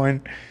shook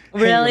on.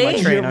 Really?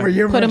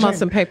 You're Put him on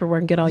some paperwork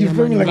and get all your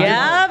money. Like,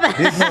 yeah.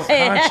 There's no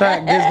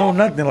contract. There's no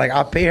nothing. Like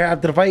I pay her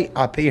after the fight.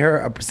 I pay her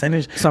a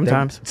percentage.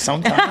 Sometimes.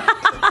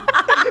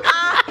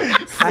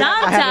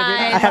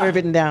 I have it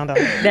written down though.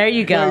 There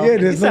you go. Yeah,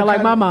 you sound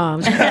like my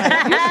mom. You still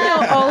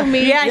owe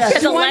me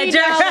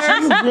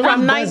 $20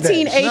 from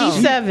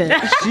 1987.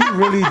 She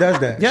really does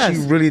that. Yes.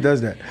 She really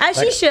does that. As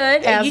she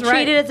should. You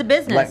treat it as a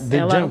business. Like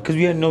the gym, because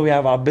we know we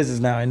have our business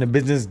now, and the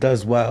business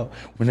does well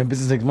when the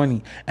business makes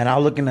money. And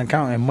I'll look in the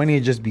account, and money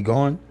will just be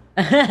gone.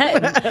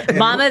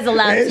 Mama's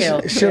allowed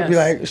to. She'll be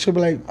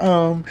like,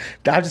 I'll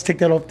just take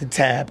that off the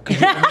tab.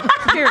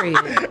 Period.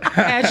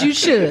 As you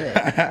should.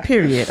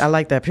 Period. I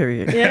like that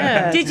period.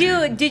 Yeah. Did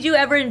you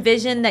ever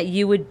envision that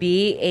you would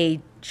be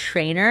a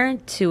trainer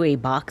to a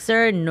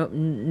boxer,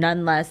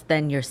 none less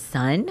than your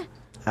son?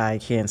 I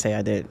can't say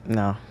I did.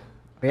 No.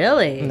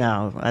 Really?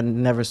 No, I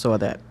never saw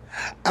that.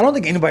 I don't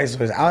think anybody saw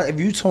this. If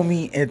you told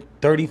me at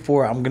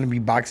 34 I'm gonna be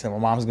boxing, my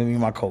mom's gonna be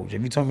my coach.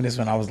 If you told me this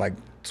when I was like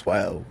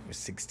 12 or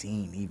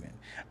 16 even,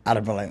 I'd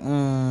have been like,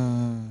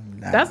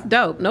 nah. That's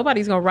dope.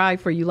 Nobody's gonna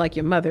ride for you like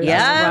your mother.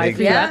 Yeah, ride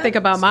for you. I think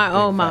about my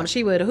own mom. fact.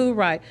 She would who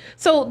ride.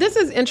 So this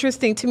is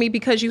interesting to me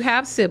because you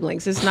have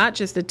siblings. It's not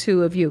just the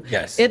two of you.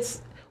 Yes.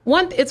 It's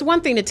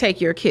one thing to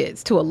take your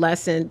kids to a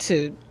lesson,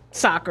 to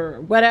soccer,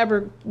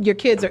 whatever your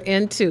kids are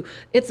into.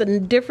 It's a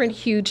different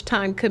huge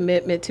time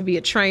commitment to be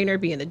a trainer,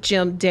 be in the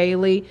gym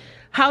daily.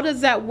 How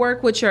does that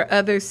work with your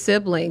other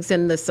siblings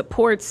and the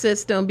support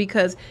system?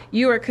 Because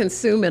you are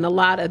consuming a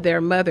lot of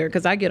their mother.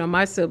 Because I get on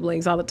my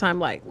siblings all the time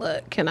like,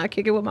 look, can I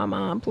kick it with my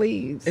mom,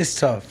 please? It's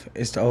tough.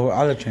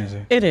 I'll let you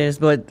answer. It is,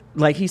 but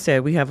like he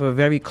said, we have a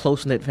very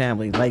close-knit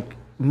family. Like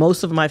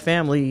most of my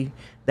family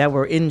that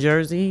were in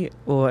Jersey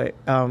or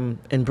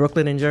in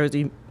Brooklyn in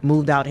Jersey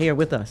moved out here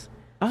with us.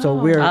 So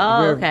we're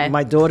okay.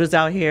 My daughter's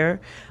out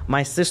here,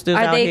 my sister's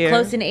out here. Are they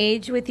close in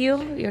age with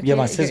you? Yeah,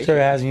 my sister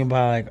has me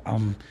by like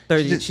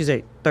 30. She's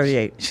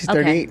 38. She's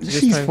 38. Okay.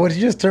 She's 40. She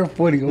just turned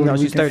 40. No,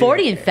 she's 38.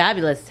 40 and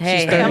fabulous.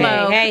 Hey,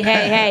 Hello.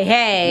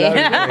 hey.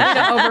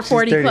 The over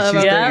 40 club.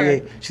 She's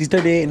 38. She's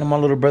 38, and my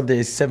little brother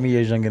is 7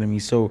 years younger than me.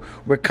 So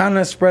we're kind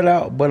of spread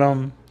out, but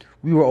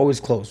we were always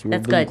close. We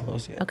That's were really good.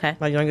 close. Yeah. Okay.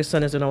 My youngest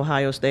son is in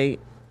Ohio State.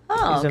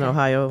 Oh, He's in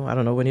Ohio. I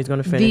don't know when he's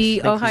going to finish.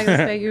 The Ohio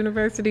State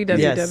University does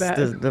Yes, do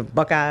that. the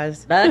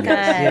Buckeyes. Buckeyes.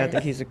 Yeah, I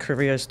think he's a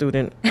career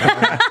student.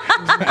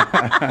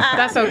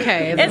 That's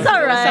okay. It's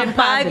all right.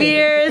 5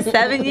 years,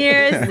 7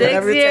 years, 6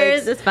 Whatever it years.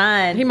 takes. It's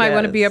fine. He might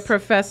want to Yes. be a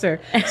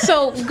professor.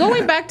 So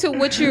going back to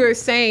what you were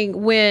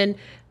saying, when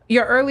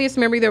your earliest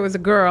memory, there was a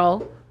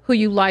girl who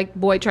you liked,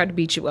 boy tried to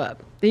beat you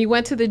up. Then you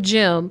went to the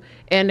gym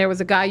and there was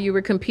a guy you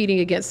were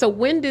competing against. So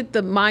when did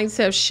the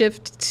mindset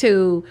shift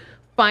to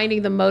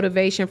finding the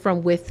motivation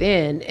from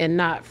within and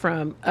not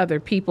from other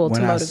people to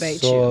motivate I you?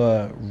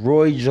 saw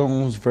Roy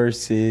Jones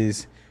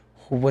versus,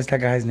 what's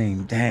that guy's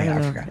name? Dang,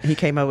 I forgot. He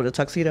came out with a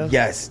tuxedo.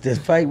 Yes, the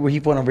fight where he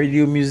fought on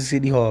Radio Music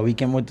City Hall. He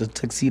came with the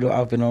tuxedo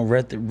outfit on,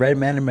 Red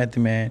Man and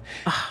Method Man.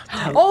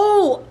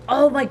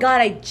 Oh my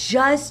God. I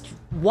just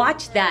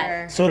watched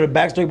that. So the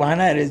backstory behind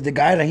that is the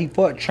guy that he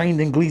fought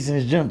trained in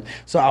Gleason's gym.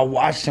 So I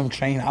watched him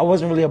train. I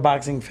wasn't really a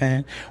boxing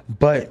fan,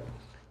 but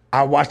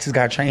I watched this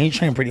guy train. He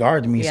trained pretty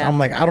hard to me. Yeah. So I'm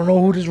like, I don't know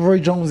who this Roy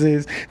Jones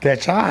is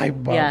that y'all hype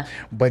about. Yeah.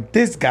 But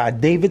this guy,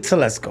 David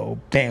Telesco.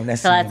 Damn,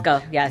 that's his name.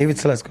 Telesco, yes. David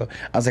Telesco.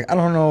 I was like, I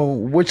don't know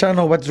what y'all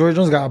know about this Roy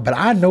Jones guy, but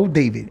I know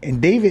David. And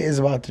David is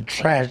about to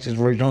trash this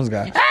Roy Jones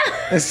guy.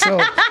 And so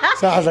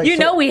I was like, You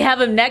know we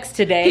have him next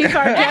today. He's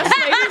our guest.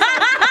 He's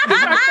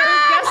our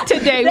third guest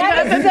today.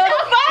 That is so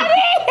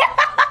funny.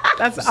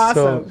 That's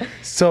awesome.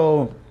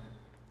 So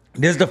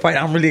This is the fight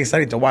I'm really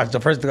excited to watch. The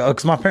first,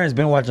 because my parents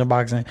been watching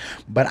boxing,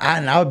 but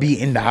I would be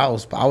in the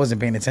house, but I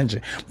wasn't paying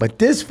attention. But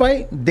this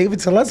fight, David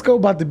Telesco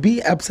about to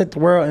beat, upset the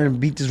world and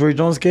beat this Roy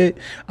Jones kid.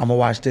 I'm gonna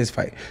watch this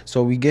fight.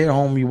 So we get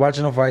home, we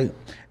watching the fight.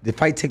 The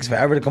fight takes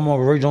forever to come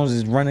over. Roy Jones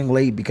is running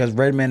late because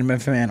Redman and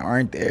Method Man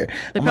aren't there.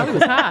 They probably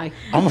was high.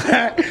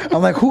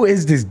 I'm like, who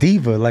is this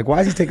diva? Like, why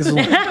is he taking so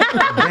long?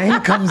 Then he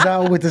comes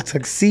out with the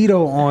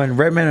tuxedo on.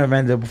 Redman and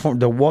Method Man.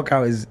 The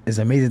walkout is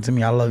amazing to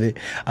me. I love it.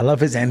 I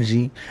love his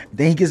energy.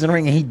 Then he gets in the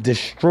ring and he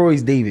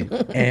destroys David.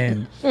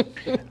 And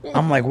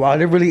I'm like, wow,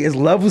 there really is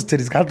levels to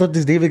this. I thought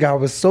this David guy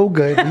was so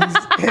good.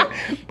 But,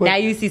 now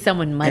you see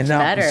someone much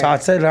better. So I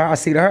said to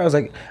her, I was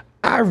like,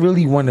 I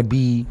really want to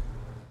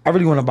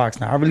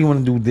box now. I really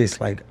want to do this.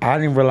 Like, I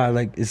didn't realize,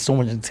 like, it's so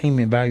much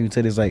entertainment value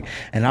to this. Like,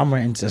 and I'm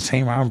an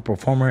entertainer. I'm a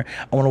performer.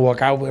 I want to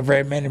walk out with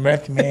Redman and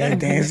Method Man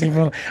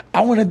dancing.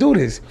 I want to do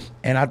this.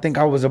 And I think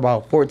I was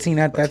about 14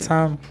 at that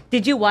time.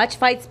 Did you watch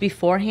fights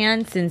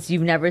beforehand, since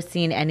you've never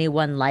seen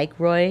anyone like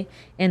Roy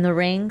in the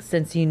ring?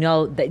 Since you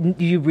know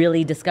that you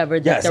really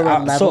discovered that there were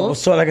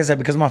levels? So like I said,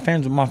 because my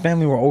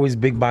family were always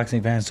big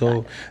boxing fans.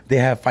 So they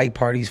had fight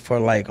parties for,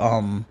 like,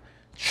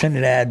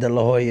 Trinidad, De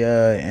La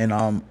Hoya, and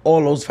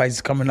all those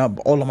fights coming up,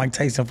 all of Mike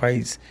Tyson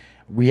fights,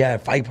 we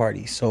had fight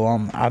parties. So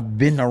I've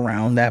been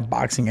around that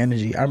boxing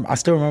energy. I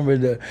still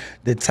remember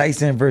the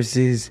Tyson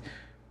versus,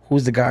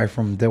 who's the guy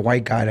from the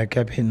white guy that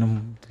kept hitting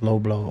him low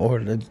blow?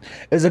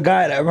 There's a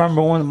guy that I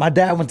remember when my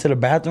dad went to the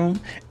bathroom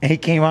and he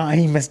came out and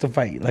he missed the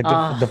fight. Like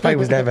the fight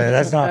was that bad.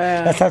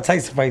 That's how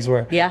Tyson fights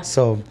were. Yeah.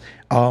 So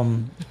I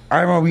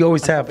remember we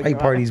always had fight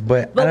parties,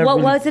 but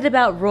what was it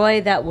about Roy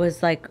that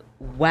was like,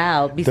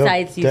 wow,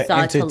 besides the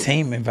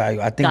entertainment value?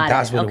 I think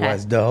that's what it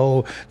was. The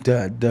whole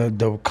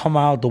the come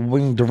out, the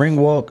ring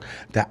walk,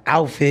 the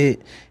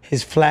outfit,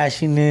 his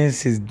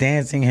flashiness, his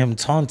dancing, him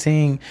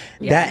taunting,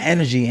 that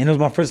energy. And it was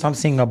my first time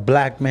seeing a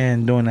black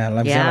man doing that.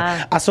 Like,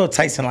 I saw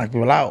Tyson like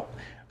people out,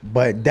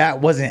 but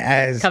that wasn't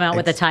as come out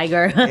with a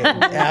tiger.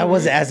 That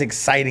wasn't as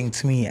exciting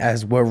to me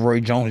as what Roy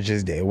Jones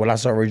just did, what I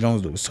saw Roy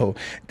Jones do. So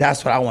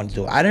that's what I wanted to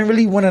do. I didn't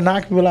really want to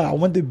knock people out. I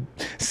wanted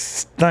to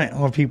stunt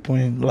on people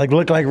and like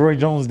look like Roy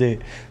Jones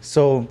did.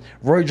 So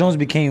Roy Jones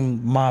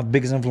became my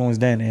biggest influence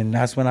then, and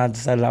that's when I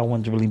decided I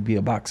wanted to really be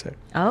a boxer.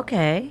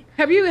 Okay.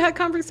 Have you had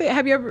conversation?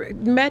 Have you ever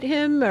met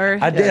him? Or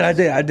I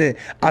did.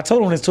 I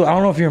told him this too. I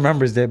don't know if he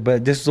remembers that,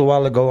 but this was a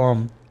while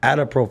ago. At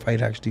a pro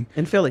fight, actually.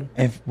 In Philly.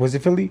 And was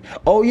it Philly?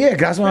 Oh, yeah.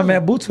 That's when I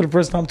met Boots for the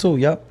first time, too.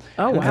 Yep.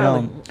 Oh,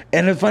 wow.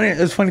 And the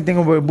funny thing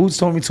about Boots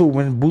told me, too,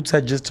 when Boots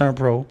had just turned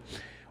pro,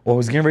 or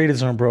was getting ready to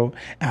turn pro,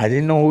 and I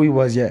didn't know who he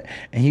was yet.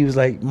 And he was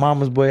like,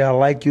 Mama's boy, I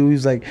like you. He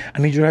was like, I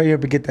need you to hurry up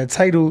and get that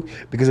title,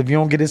 because if you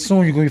don't get it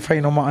soon, you're going to be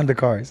fighting on my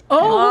undercards.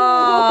 Oh.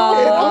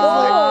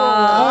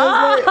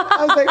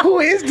 I was like,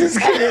 who is this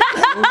kid?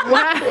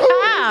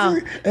 Wow.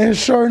 And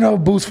sure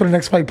enough, Boots for the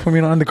next fight put me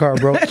on the undercard,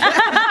 bro.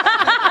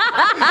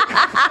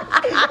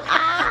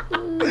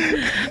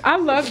 I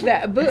love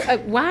that.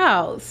 But,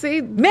 wow.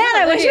 See, man,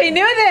 I wish we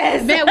knew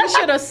this. Man, we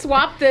should have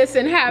swapped this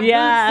and had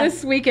Boots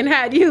this week and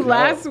had you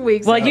last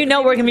week. Well, we're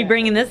going to be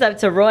bringing this up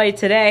to Roy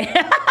today.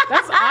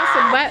 That's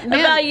awesome. But, man,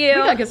 about you? We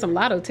got to get some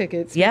lotto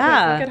tickets.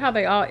 Yeah. Look at how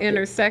they all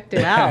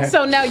intersected. Wow.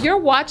 So now you're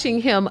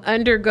watching him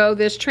undergo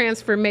this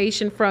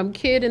transformation from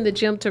kid in the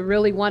gym to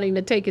really wanting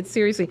to take it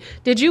seriously.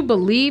 Did you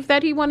believe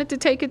that he wanted to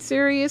take it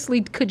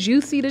seriously? Could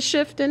you see the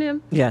shift in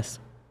him? Yes.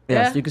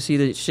 Yeah? You could see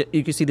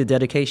the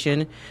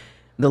dedication.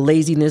 The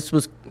laziness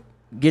was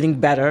getting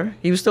better.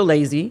 He was still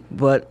lazy,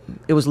 but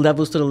it was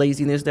levels to the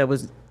laziness that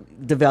was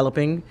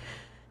developing.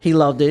 He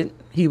loved it.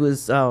 He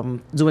was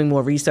doing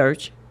more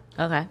research.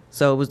 Okay.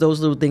 So it was those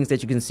little things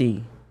that you can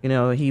see. You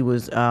know, he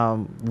was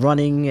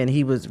running, and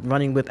he was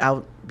running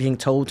without being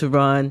told to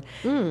run.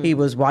 He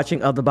was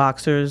watching other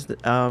boxers,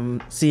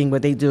 seeing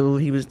what they do.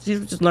 He was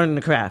just learning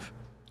the craft.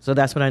 So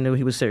that's when I knew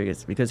he was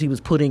serious, because he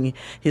was putting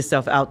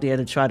himself out there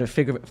to try to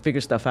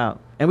figure stuff out.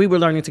 And we were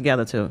learning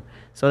together too.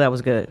 So that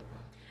was good.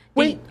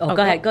 Go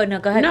ahead. Go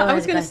ahead. No, I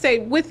was going to say,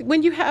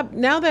 when you have,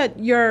 now that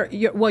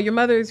your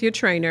mother is your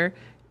trainer,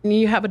 and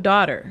you have a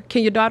daughter.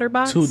 Can your daughter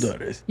box? 2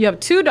 daughters. You have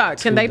 2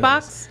 daughters. Can they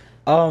box?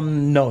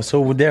 No.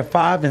 So they're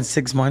 5 and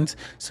 6 months.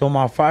 So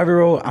my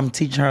 5-year-old, I'm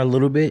teaching her a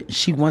little bit.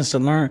 She wants to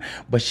learn,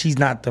 but she's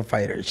not the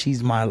fighter.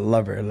 She's my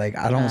lover. Like,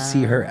 I don't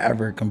see her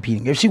ever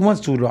competing. If she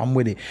wants to, though, I'm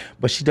with it.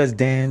 But she does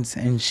dance,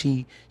 and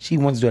she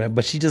wants to do that.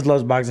 But she just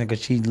loves boxing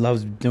because she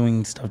loves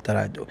doing stuff that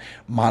I do.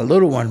 My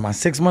little one, my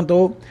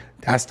 6-month-old,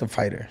 that's the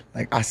fighter.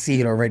 Like, I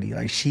see it already.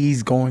 Like,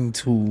 she's going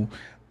to...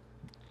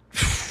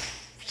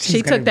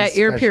 She took that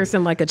ear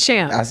piercing like a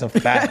champ. That's a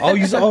fact. Oh,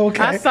 you saw? Oh,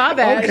 okay. I saw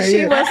that. Okay,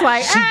 she was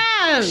like,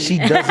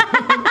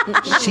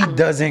 she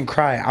doesn't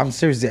cry. I'm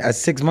serious. At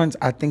 6 months,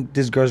 I think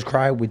this girl's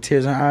cried with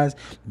tears in her eyes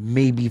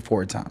maybe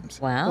 4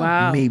 times.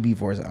 Wow. Maybe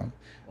 4 times.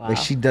 Wow. Like,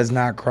 she does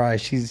not cry.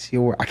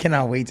 I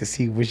cannot wait to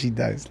see what she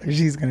does. Like,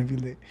 she's gonna be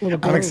lit.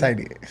 I'm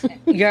excited.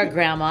 You're a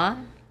grandma.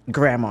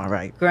 Grandma,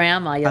 right?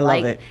 Grandma, I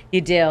love it. You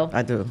do.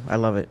 I do. I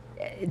love it.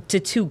 To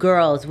 2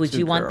 girls, would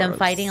you want them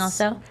fighting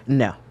also?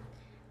 No.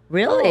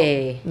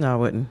 Really? No, I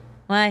wouldn't.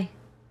 Why?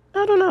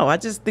 I don't know. I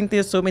just think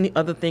there's so many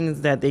other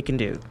things that they can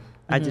do.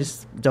 I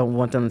just don't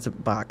want them to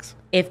box.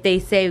 If they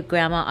say,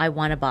 Grandma, I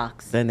want a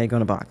box, Then they're going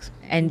to box.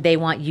 and they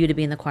want you to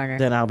be in the corner.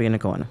 Then I'll be in the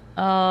corner.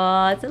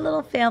 Oh, it's a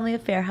little family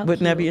affair. How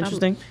Wouldn't that be cute.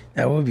 interesting?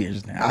 That would be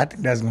interesting. I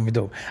think that's gonna be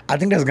dope. I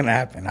think that's gonna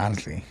happen,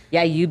 honestly.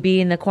 Yeah, you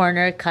be in the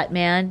corner, cut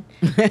man.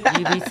 You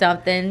be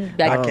something.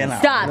 Like, I cannot.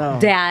 stop, No.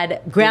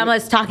 Dad.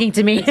 Grandma's talking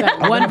to me.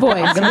 One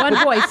voice in the I'm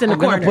gonna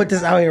corner. put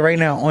this out here right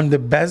now on the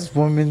best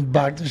women's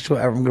boxing show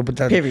ever. I'm gonna put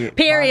that. Period.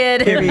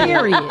 Period.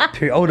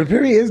 Period. Oh, the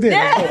period is there.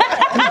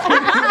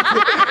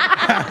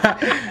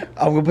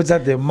 I'm gonna put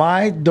that there.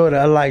 My daughter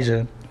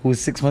Elijah, who is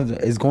 6 months,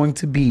 is going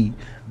to be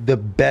the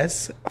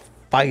best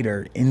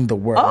fighter in the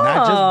world.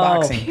 Not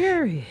just boxing.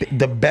 Period.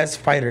 The best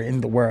fighter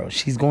in the world.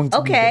 She's going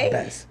to be the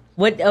best.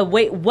 What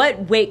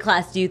weight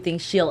class do you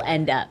think she'll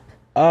end up?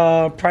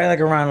 Probably like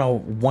around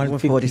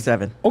 150.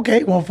 147. Okay,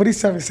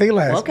 147. Say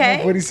less. Okay.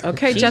 147.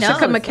 Okay, She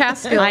Jessica knows.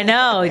 McCaskill. I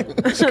know.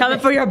 She's coming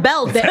for your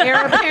belt. The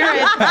heir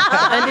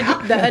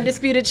apparent, the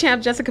undisputed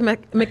champ, Jessica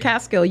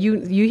McCaskill.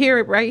 You hear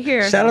it right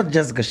here. Shout out to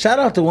Jessica. Shout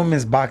out to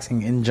women's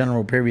boxing in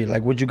general, period.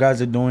 Like what you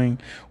guys are doing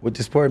with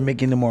the sport,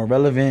 making it more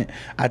relevant.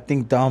 I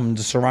think the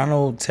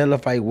Serrano Taylor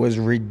fight was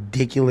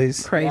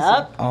ridiculous. Crazy.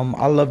 Yep.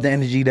 I love the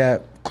energy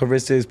that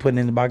Clarissa is putting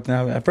in the boxing.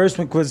 At first,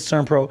 when Clarissa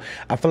turned pro,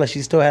 I felt like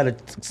she still had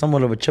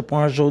somewhat of a chip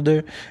on her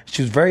shoulder.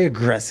 She was very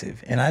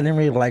aggressive, and I didn't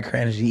really like her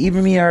energy.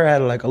 Even me and her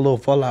had like a little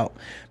fallout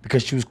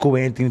because she was cool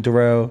with Anthony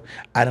Durrell.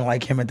 I didn't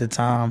like him at the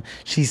time.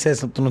 She said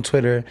something on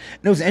Twitter, and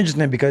it was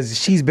interesting because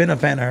she's been a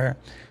fan of her.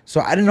 So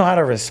I didn't know how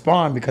to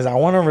respond because I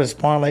want to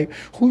respond like,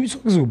 who you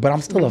talking to? But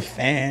I'm still a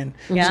fan.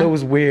 Yeah. So it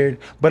was weird.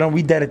 But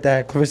we did it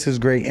that. Clarissa's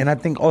great. And I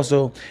think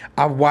also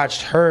I've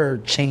watched her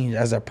change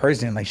as a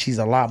person. Like she's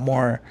a lot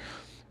more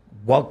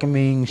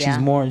welcoming.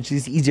 Yeah.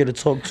 She's easier to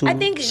talk to. I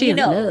think, She you in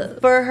know, love.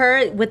 for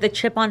her with the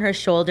chip on her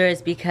shoulder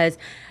is because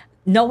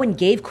no one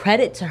gave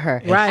credit to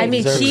her. Right. I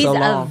mean, Deserves she's so a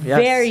long. Yes.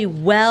 very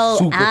well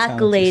Super talented,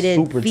 accoladed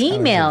super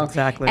female. talented.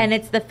 Exactly. And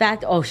it's the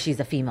fact, she's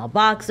a female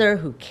boxer.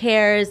 Who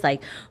cares?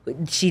 Like,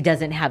 she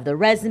doesn't have the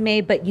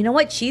resume. But you know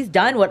what? She's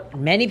done what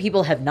many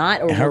people have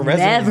not or And her will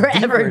resume is never,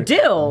 ever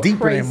do.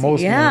 Deeper than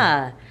most men.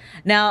 Yeah.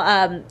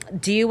 Now,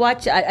 do you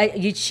watch?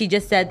 She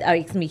just said.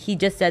 Excuse me. He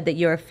just said that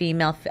you're a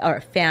female or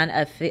a fan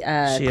of She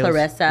is.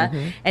 Clarissa.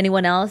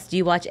 Anyone else? Do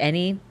you watch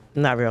any?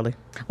 Not really.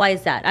 Why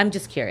is that? I'm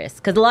just curious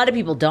because a lot of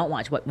people don't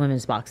watch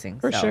women's boxing.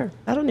 For so. sure.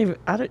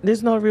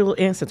 There's no real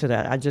answer to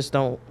that. I just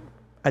don't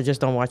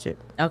watch it.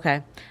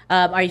 Okay.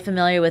 Are you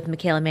familiar with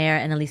Michaela Mayer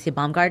and Alicia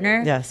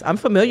Baumgartner? Yes, I'm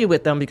familiar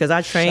with them because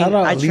I train Shout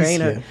out a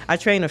Alicia. I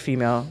train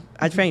female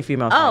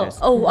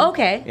fighters.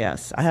 Okay.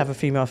 Yes, I have a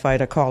female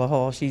fighter, Carla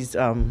Hall.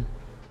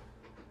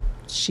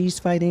 She's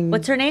fighting.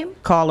 What's her name?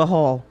 Carla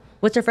Hall.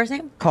 What's her first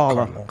name?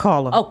 Carla.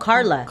 Oh,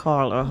 Carla.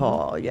 Carla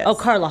Hall. Yes. Oh,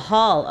 Carla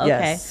Hall. Okay.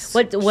 Yes.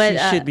 What? She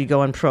should be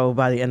going pro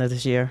by the end of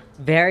this year.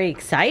 Very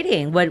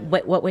exciting. What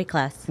weight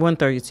class?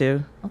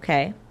 132.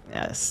 Okay.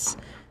 Yes.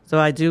 So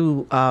I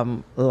do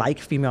like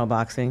female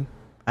boxing.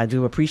 I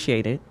do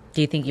appreciate it. Do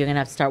you think you're gonna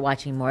have to start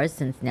watching more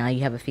since now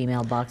you have a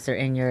female boxer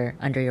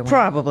under your wing?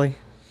 Probably.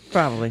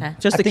 Okay.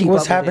 Just I to think keep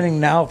what's up with happening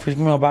now for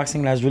female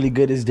boxing that's really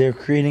good is they're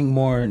creating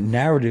more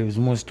narratives,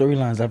 more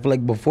storylines. I feel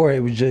like before it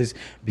was just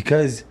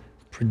because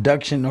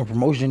production or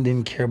promotion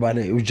didn't care about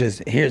it. It was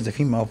just, here's the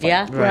female fight.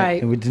 Yeah.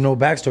 Right. And with no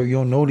backstory, you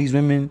don't know these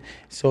women.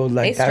 So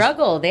like They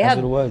struggle. They that's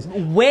have what it was.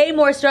 way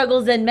more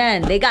struggles than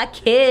men. They got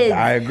kids.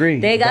 I agree.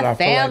 They but I got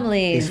feel like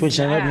families. They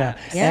switching it up now.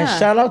 Yeah. And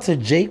shout out to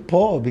Jake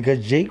Paul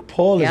because Jake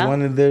Paul Yeah. is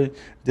one of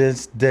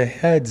the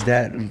heads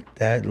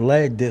that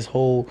led this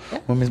whole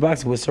women's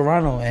boxing with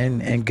Serrano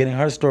and getting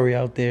her story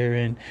out there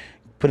and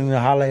putting the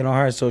highlight on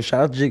her. So shout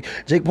out to Jake.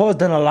 Jake Paul's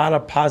done a lot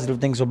of positive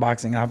things for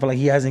boxing. I feel like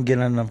he hasn't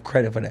given enough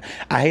credit for that.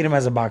 I hate him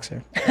as a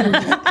boxer.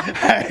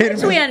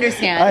 We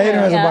understand. I hate him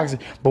as a Yeah. boxer.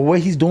 But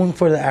what he's doing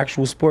for the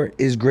actual sport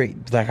is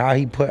great. Like how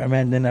he put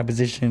Amanda in that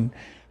position.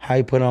 How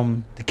he put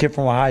the kid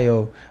from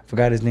Ohio, I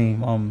forgot his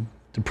name,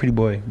 the pretty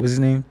boy. What's his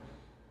name?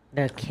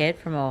 The kid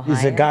from Ohio.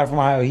 He's a guy from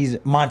Ohio. He's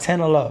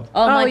Montana Love.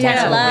 Oh, Montana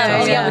yeah. Love.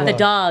 Montana Yeah, with the Love.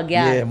 dog.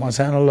 Yeah.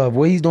 Montana Love.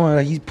 What he's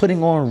doing, he's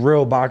putting on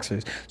real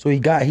boxers. So he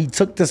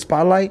took the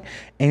spotlight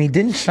and he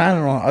didn't shine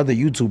it on other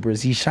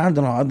YouTubers. He shined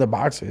it on other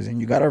boxers,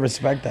 and you gotta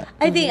respect that.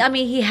 I think,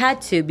 he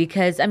had to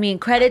because,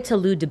 credit to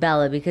Lou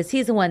DiBella because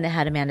he's the one that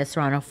had Amanda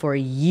Serrano for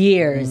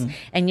years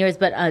and years.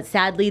 But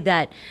sadly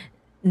the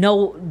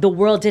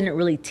world didn't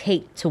really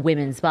take to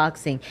women's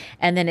boxing.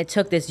 And then it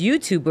took this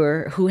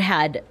YouTuber who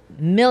had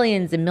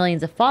millions and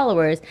millions of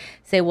followers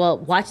say, well,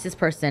 watch this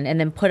person and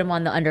then put him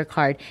on the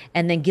undercard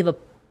and then give a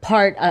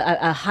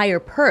higher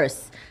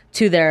purse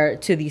to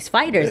these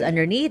fighters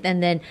underneath.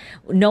 And then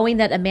knowing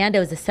that Amanda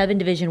was a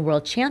 7-division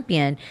world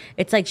champion,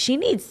 it's like she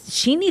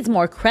needs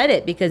more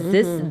credit because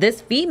this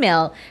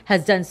female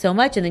has done so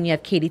much. And then you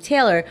have Katie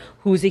Taylor,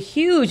 who's a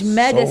huge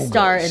mega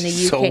star in the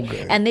So UK.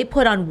 good. And they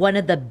put on one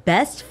of the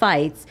best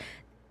fights,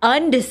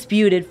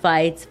 undisputed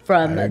fights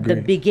from I agree.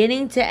 the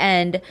beginning to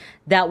end.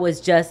 That was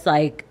just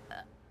like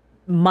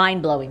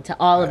mind-blowing to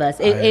all of us.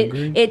 I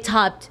agree. It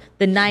topped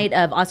the night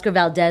of Oscar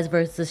Valdez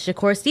versus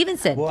Shakur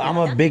Stevenson. Well, I'm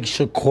a big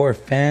Shakur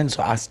fan,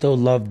 so I still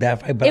love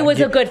that fight. But it was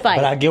a good fight.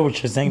 But I get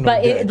what you're saying.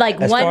 But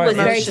one was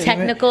very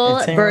technical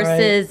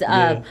versus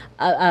a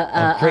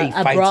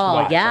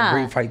brawl. A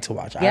great fight to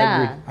watch.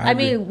 Yeah. I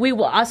agree.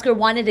 Oscar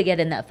wanted to get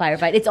in that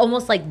firefight. It's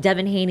almost like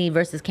Devin Haney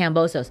versus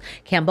Kambosos.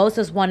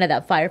 Kambosos wanted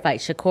that firefight.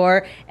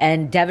 Shakur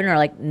and Devin are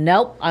like,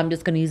 nope, I'm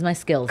just going to use my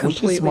skills.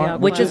 Which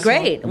is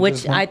great.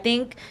 Which I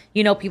think,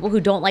 people who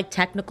don't like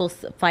technical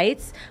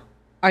fights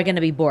are going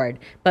to be bored.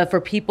 But for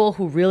people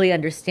who really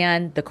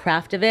understand the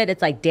craft of it,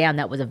 it's like, damn,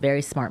 that was a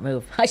very smart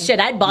move.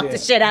 I'd box the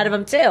shit out of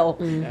him too.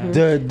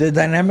 Mm-hmm. The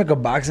dynamic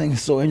of boxing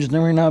is so interesting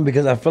right now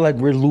because I feel like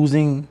we're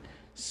losing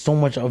so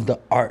much of the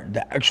art,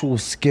 the actual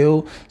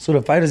skill. So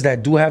the fighters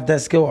that do have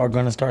that skill are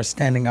going to start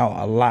standing out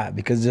a lot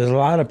because there's a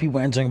lot of people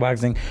entering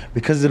boxing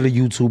because of the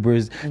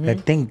YouTubers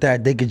that think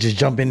that they could just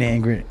jump in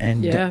there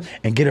and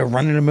get a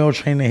run-of-the-mill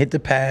trainer, hit the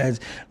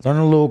pads, learn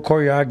a little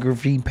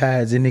choreography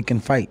pads, and they can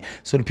fight.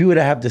 So the people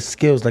that have the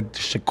skills like the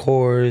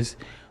Shakurs,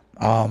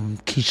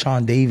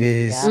 Keyshawn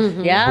Davis,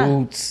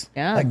 Boots,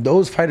 like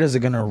those fighters are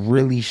going to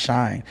really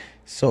shine.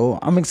 So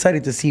I'm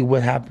excited to see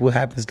what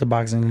happens to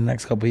boxing in the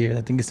next couple of years.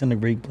 I think it's in a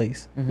great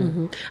place.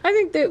 I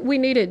think that we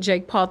needed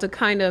Jake Paul to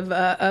kind of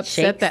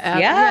upset the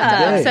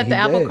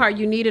apple cart.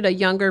 You needed a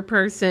younger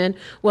person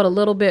with a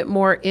little bit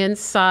more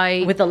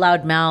insight, with a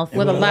loud mouth,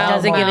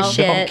 doesn't give a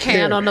shit,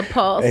 hand on the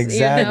pulse.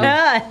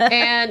 Exactly.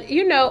 And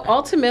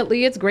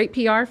ultimately it's great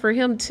PR for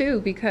him too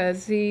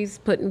because he's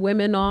putting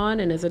women on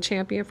and is a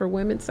champion for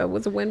women. So it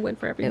was a win-win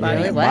for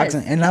everybody. It really was.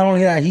 And not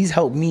only that, he's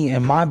helped me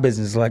in my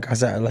business. Like I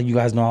said, like you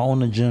guys know, I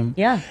own a gym.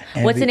 Yeah.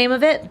 And what's the name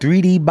of it?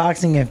 3D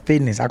Boxing and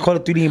Fitness. I call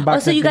it 3D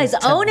Boxing. Oh, so you guys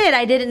own it?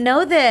 I didn't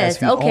know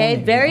this. Yes, okay,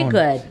 very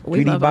good.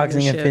 3D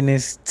Boxing and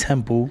Fitness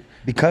Temple.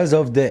 Because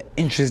of the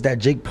interest that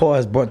Jake Paul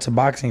has brought to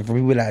boxing for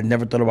people that had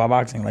never thought about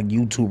boxing, like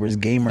YouTubers,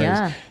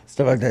 gamers,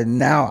 stuff like that.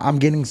 Now I'm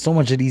getting so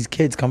much of these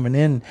kids coming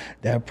in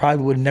that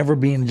probably would never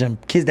be in the gym.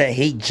 Kids that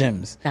hate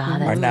gyms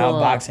are now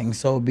boxing.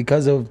 So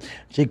because of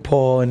Jake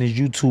Paul and his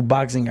YouTube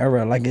boxing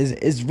era, like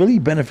it's really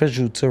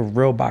beneficial to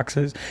real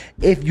boxers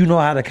if you know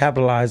how to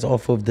capitalize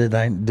off of the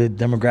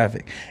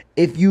demographic.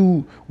 If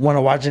you want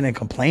to watch it and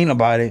complain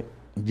about it,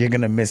 you're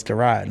gonna miss the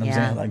ride. You know what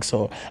I'm saying? Like,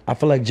 so I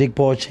feel like Jake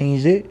Paul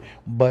changed it,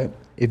 but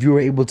if you were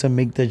able to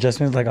make the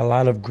adjustments like a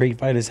lot of great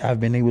fighters have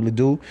been able to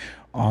do,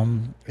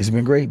 it's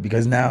been great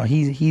because now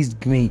he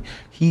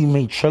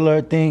made Triller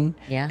a thing,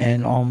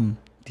 and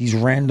these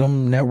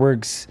random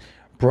networks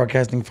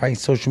broadcasting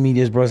fights, social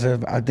medias, bro.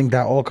 I think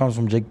that all comes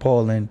from Jake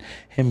Paul and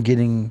him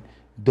getting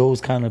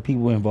those kind of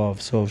people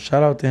involved. So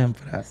shout out to him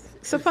for that.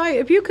 Saphya,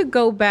 if you could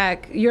go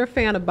back, you're a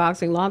fan of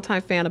boxing,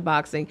 longtime fan of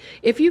boxing.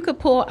 If you could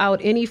pull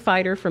out any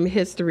fighter from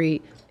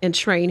history and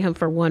train him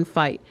for one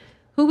fight,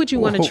 who would you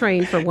want to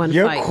train for one fight?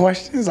 Your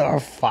questions are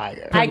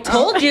fire. I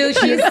told you,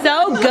 she's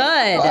so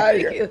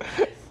good.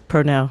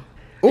 Purnell.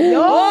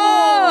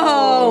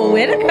 Oh,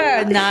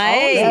 Whitaker,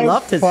 nice. I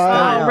loved his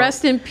style. Oh,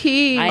 rest in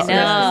peace. I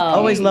know.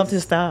 Always loved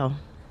his style.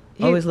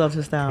 Always loved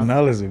his style.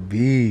 Purnell is a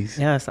beast.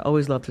 Yes, I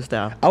always loved his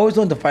style. I always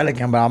wanted to fight like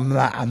him, but I'm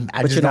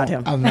not. You're not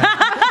him. I'm not.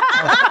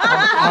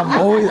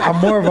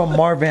 I'm more of a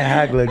Marvin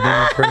Hagler than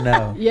a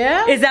Purnell.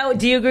 Yeah?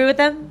 Do you agree with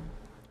them?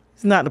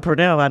 It's not the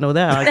Purnell, I know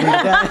that. I agree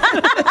with that.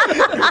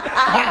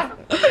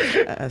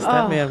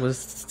 That man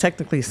was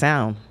technically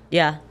sound.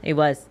 Yeah, he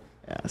was.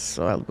 Yeah,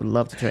 so I would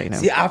love to train him.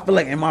 See, I feel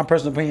like, in my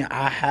personal opinion,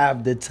 I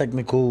have the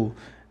technical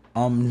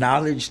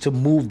knowledge to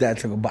move that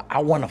technical, but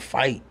I want to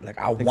fight. Like,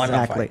 I want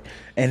to fight.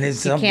 And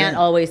it's you can't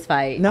always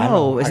fight.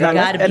 No, it's not.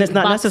 And it's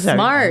not necessary.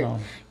 Smart.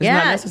 It's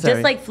not necessary.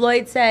 Just like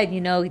Floyd said,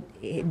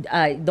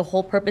 the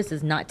whole purpose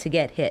is not to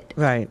get hit.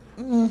 Right.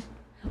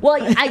 Well,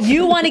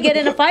 you want to get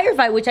in a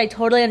firefight, which I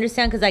totally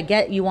understand because I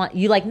get you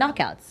like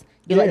knockouts.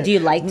 Do you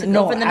like to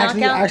go for the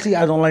knockout? Actually,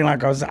 I don't like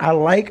knockouts. I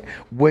like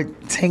what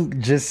Tank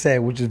just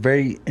said, which is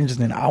very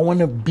interesting. I want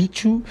to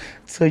beat you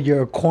till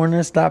your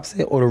corner stops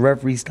it or the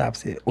referee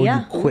stops it or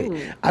you quit.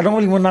 Ooh. I don't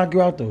really want to knock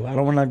you out, though. I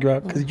don't want to knock you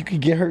out because you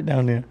could get hurt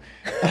down there.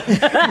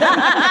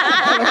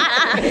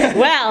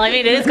 Well, I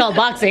mean, it is called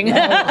boxing.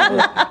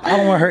 I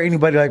don't want to hurt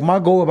anybody. Like, my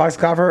goal with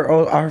boxing,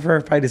 I've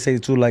heard fighters say,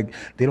 too, like,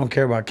 they don't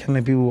care about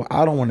killing people.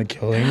 I don't want to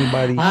kill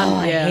anybody.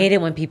 I hate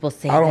it when people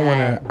say that. I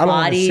don't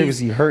want to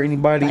seriously hurt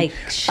anybody. Like,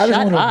 I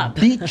just want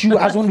to beat you.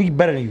 I just want to be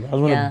better than you. I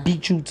just want to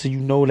beat you till you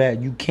know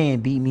that you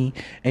can't beat me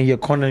and your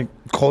corner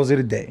calls it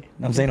a day. You know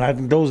what I'm saying? I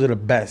think those are the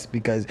best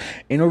because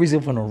ain't no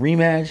reason for no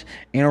rematch.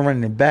 Ain't no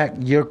running it back.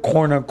 Your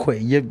corner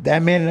quit.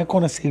 That man in that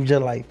corner saved your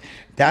life.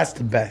 That's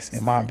the best,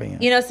 in my opinion.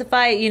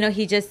 Saphya,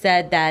 he just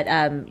said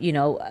that,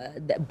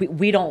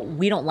 we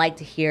don't like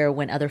to hear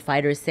when other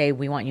fighters say,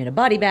 we want you in a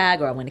body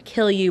bag or I want to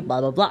kill you, blah,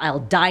 blah, blah. I'll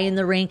die in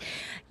the ring.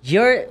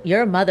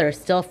 Your mother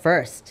still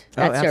first.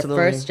 That's your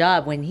first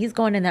job. When he's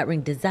going in that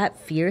ring, does that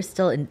fear is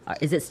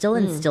it still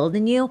instilled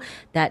in you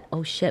that,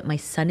 oh shit, my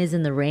son is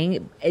in the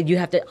ring? You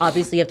have to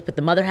put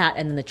the mother hat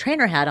and then the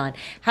trainer hat on.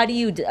 How do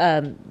you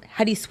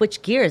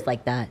switch gears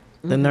like that?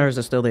 The nerves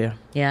are still there.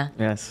 Yeah.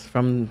 Yes,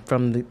 from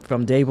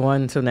day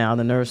one to now,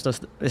 the nerves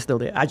is still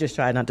there. I just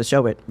try not to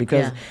show it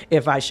because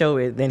if I show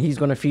it, then he's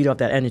going to feed off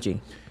that energy.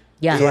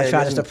 Yeah. So I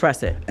try to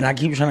suppress it. And I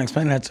keep trying to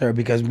explain that to her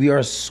because we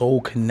are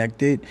so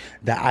connected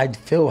that I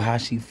feel how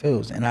she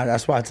feels. And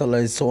that's why I tell her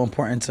it's so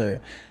important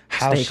to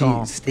how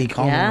stay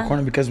calm in the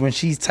corner, because when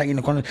she's tight in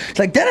the corner, it's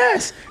like,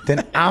 Denis!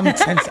 Then I'm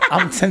tense.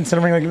 I'm tense in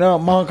the ring, like, no,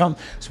 Mom, come.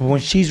 So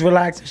when she's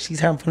relaxed, she's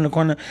having fun in the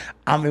corner,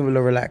 I'm able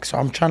to relax.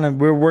 So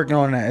we're working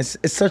on that.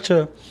 It's such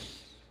a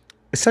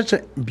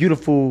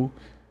beautiful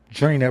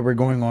journey that we're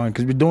going on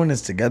because we're doing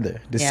this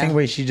together. The same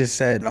way she just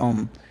said,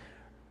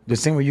 the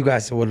same way you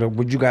guys said,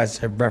 what you guys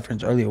said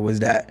referenced earlier was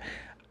that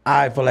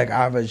I feel like I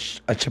have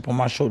a chip on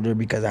my shoulder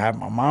because I have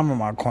my mom in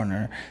my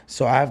corner,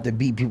 so I have to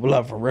beat people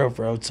up for real.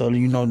 So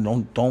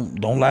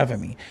don't laugh at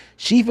me.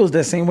 She feels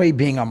that same way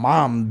being a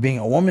mom, being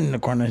a woman in the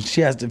corner.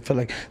 She has to feel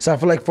like. So I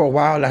feel like for a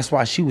while that's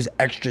why she was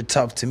extra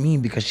tough to me,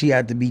 because she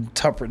had to be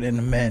tougher than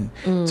the men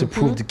to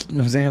prove the. You know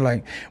what I'm saying?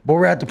 Like, but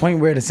we're at the point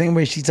where the same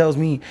way she tells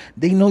me,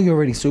 they know you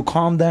already, so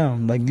calm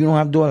down. Like, you don't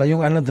have to do it. Like, you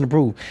don't got nothing to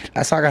prove.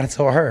 That's how I gotta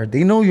tell her.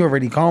 They know you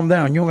already. Calm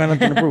down. You don't got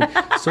nothing to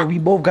prove. So we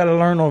both gotta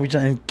learn over each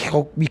other,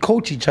 and we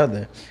coach each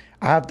other.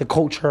 I have to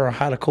coach her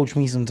how to coach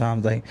me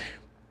sometimes. Like,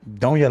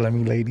 don't yell at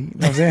me, lady. You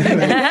know what I'm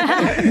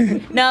saying?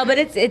 Like, no, but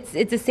it's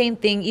the same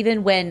thing.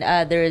 Even when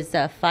there's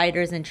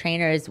fighters and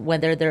trainers,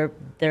 whether they're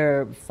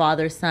their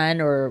father,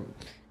 son, or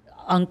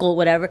uncle,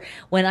 whatever.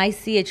 When I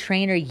see a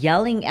trainer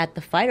yelling at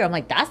the fighter, I'm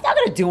like, that's not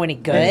gonna do any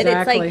good.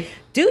 Exactly. It's like,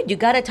 dude, you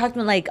gotta talk to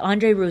him like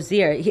Andre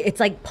Rozier. It's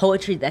like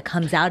poetry that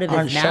comes out of his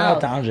mouth.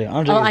 Shout out to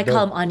Andre. I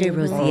call him Andre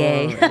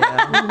Rozier.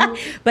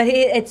 But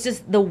it's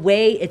just the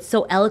way, it's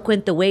so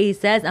eloquent the way he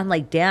says. I'm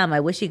like, damn, I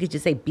wish he could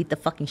just say beat the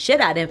fucking shit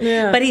out of him.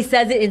 Yeah. But he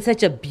says it in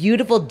such a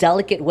beautiful,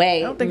 delicate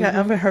way. I don't think I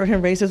ever heard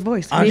him raise his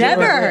voice.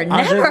 Never.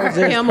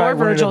 Him or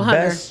Virgil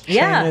Hunter. Best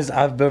trainers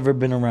I've ever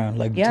been around.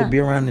 Like, to be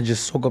around and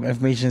just soak up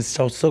information,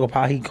 soak up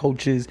how he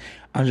coaches.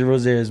 Andre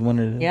Rozier is one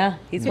of the...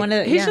 he's one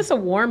of... He's just a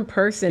warm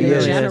person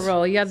in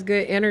general. He has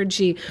good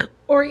energy.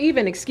 Or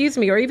even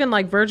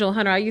like Virgil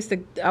Hunter.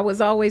 I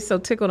was always so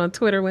tickled on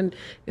Twitter when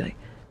you're like,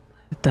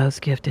 those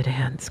gifted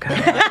hands, go.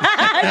 Get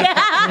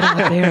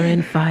out there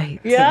and fight.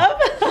 Yep.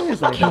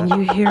 Can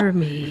you hear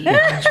me,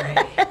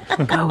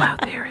 Andre? Go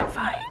out there and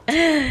fight.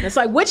 It's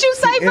like, what you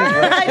say, bro?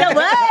 I know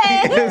what.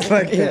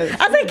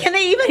 I was like, can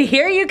they even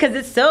hear you? Because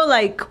it's so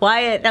like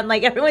quiet. I'm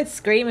like, everyone's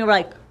screaming. We're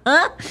like,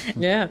 huh?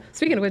 Yeah.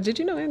 Speaking of which, did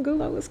you know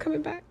Angulo was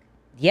coming back?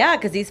 Yeah,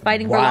 because he's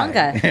fighting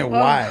Berlanga.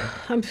 Why?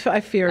 I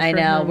fear for I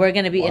know. him. We're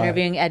going to be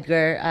interviewing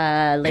Edgar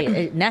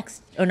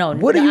next. Oh, no.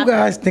 What do you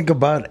guys think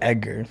about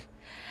Edgar?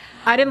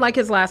 I didn't like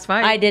his last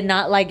fight. I did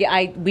not like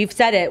it. We've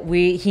said it.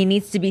 He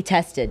needs to be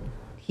tested.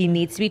 He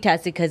needs to be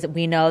tested because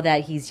we know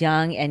that he's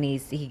young and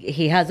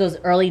he has those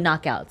early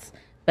knockouts.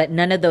 But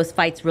none of those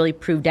fights really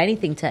proved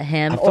anything to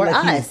him or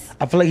us.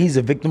 I feel like he's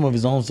a victim of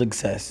his own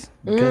success.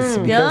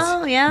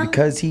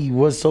 Because he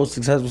was so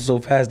successful so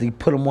fast, they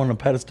put him on a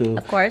pedestal.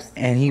 Of course.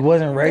 And he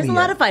wasn't ready. There's a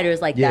lot of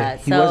fighters like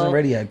that. He wasn't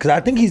ready yet. Because I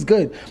think he's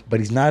good, but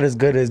he's not as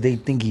good as they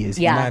think he is.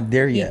 He's not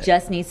there yet. He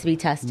just needs to be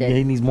tested. Yeah,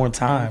 he needs more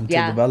time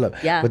to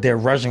develop. Yeah. But they're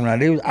rushing right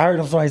now. I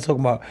heard somebody talking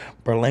about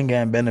Berlanga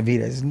and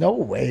Benavidez. No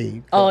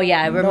way. Oh,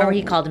 yeah. I remember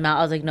he called him out.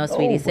 I was like, no,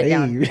 sweetie, sit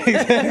down. No,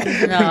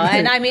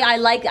 and I mean, I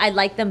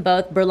like them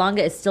both. Berlanga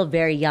is still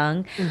very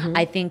young. Mm-hmm.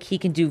 I think he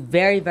can do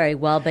very, very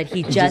well, but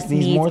he just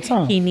needs more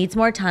time. He needs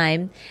more time.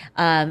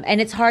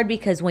 And it's hard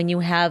because when you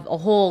have a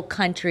whole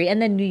country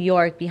and then New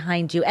York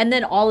behind you and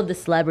then all of the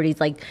celebrities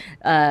like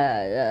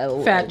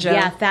Fat Joe.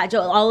 Yeah, Fat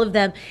Joe, all of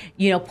them,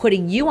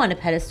 putting you on a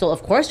pedestal,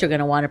 of course you're going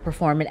to want to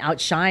perform and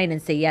outshine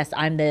and say, yes,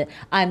 I'm the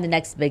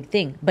next big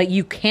thing. But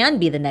you can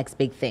be the next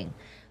big thing.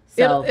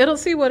 So it'll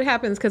see what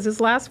happens because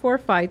his last 4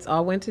 fights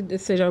all went to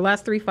decision. Or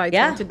last 3 fights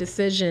went to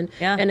decision.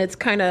 Yeah. And it's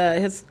kind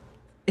of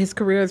his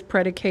career is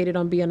predicated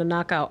on being a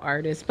knockout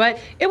artist. But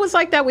it was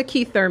like that with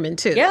Keith Thurman,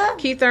 too. Yeah.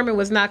 Keith Thurman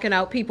was knocking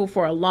out people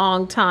for a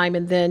long time.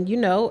 And then,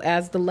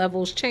 as the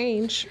levels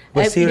change.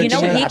 But see,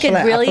 I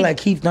feel like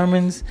Keith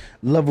Thurman's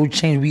level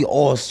change, we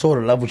all saw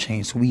the level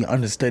change, so we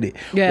understood it.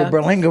 Yeah. With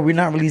Berlanga, we're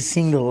not really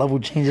seeing the level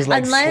changes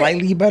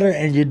slightly better,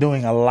 and you're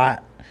doing a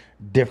lot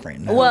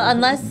different now. Well,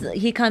 unless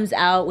he comes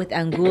out with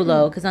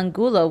Angulo, because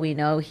Angulo, we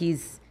know he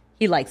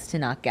likes to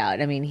knock out.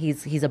 I mean,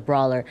 he's a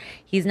brawler.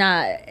 He's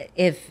not.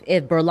 If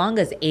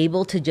Berlanga's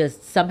able to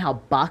just somehow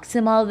box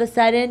him all of a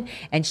sudden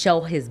and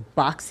show his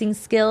boxing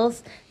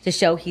skills, to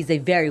show he's a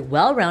very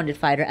well-rounded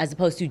fighter as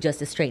opposed to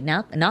just a straight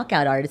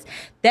knockout artist,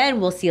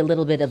 then we'll see a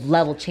little bit of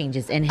level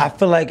changes in him. I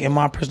feel like, in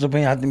my personal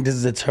opinion, I think this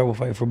is a terrible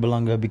fight for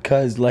Berlanga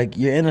because,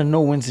 you're in a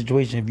no-win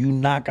situation. If you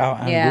knock out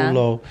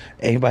Angulo,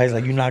 everybody's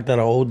like, you knocked out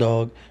an old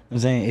dog. I'm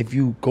saying, if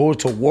you go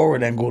to war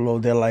with Angulo,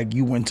 they're like,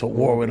 you went to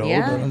war with an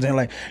old dog. I'm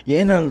saying, you're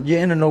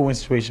in a no-win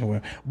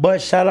situation.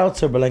 But shout out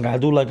to Berlanga. I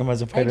do like him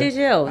as a fighter. I do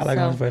too. I like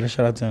him as a fighter.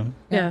 Shout out to him.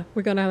 Yeah,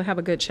 we're going to have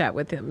a good chat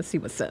with him and see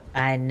what's up.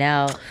 I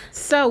know.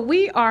 So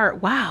we are,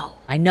 wow. Wow.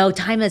 I know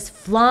time has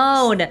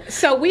flown.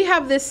 So we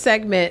have this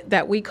segment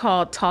that we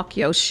call Talk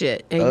Your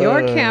Shit. And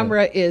your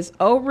camera is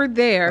over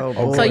there.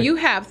 Oh, so you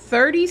have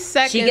 30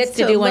 seconds She gets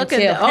to do one too.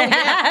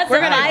 We're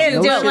going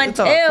to do one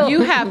too.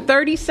 You have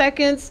 30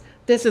 seconds.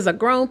 This is a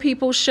grown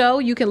people show.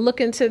 You can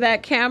look into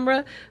that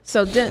camera.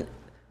 So then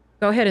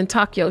go ahead and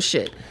talk your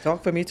shit.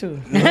 Talk for me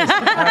too.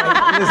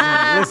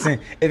 Listen.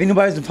 If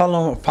anybody's been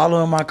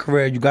following my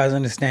career, you guys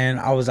understand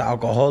I was an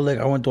alcoholic.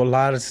 I went through a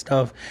lot of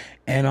stuff.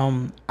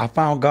 And I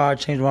found God,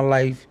 changed my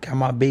life, got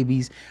my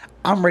babies.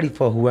 I'm ready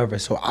for whoever.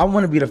 So I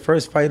want to be the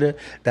first fighter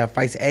that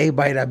fights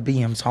everybody that beat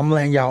him. So I'm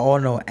letting y'all all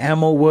know,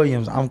 Ammo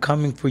Williams, I'm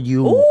coming for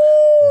you. Ooh.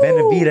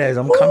 Benavidez,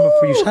 I'm coming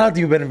for you. Shout out to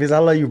you, Benavidez. I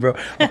love you, bro.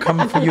 I'm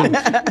coming for you.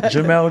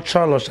 Jamel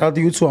Charlo, shout out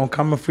to you too. I'm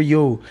coming for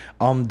you.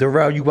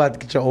 Darrell, you about to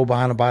get your old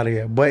behind up out of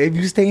here. But if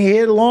you stay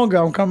here longer,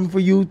 I'm coming for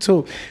you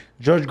too.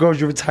 George Groves,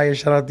 you retired.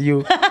 Shout out to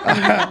you.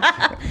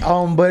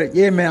 But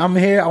yeah, man, I'm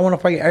here. I want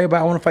to fight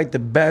everybody. I want to fight the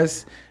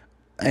best.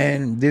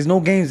 And there's no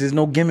games, there's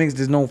no gimmicks,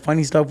 there's no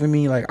funny stuff with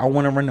me. Like, I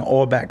want to run it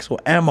all back. So,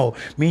 Ammo,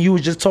 me and you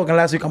was just talking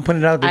last week. I'm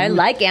putting it out there. I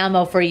like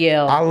Ammo for you.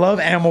 I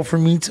love Ammo for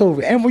me,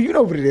 too. Ammo, you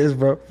know what it is,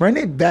 bro. Run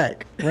it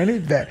back. Run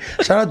it back.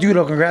 Shout out to you,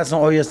 though. Congrats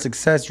on all your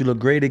success. You look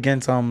great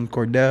against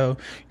Cordell.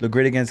 You look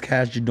great against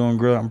Cash. You're doing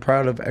great. I'm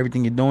proud of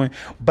everything you're doing.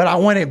 But I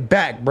want it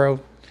back,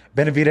 bro.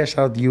 Benavidez,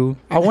 shout out to you.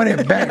 I want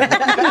it back.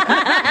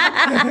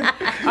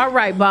 All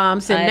right,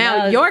 Bombs. And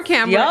now your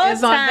camera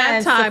is on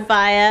that time.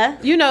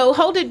 Saphya. You know,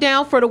 hold it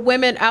down for the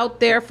women out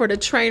there, for the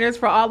trainers,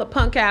 for all the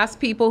punk ass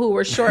people who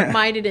were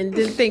short-minded and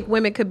didn't think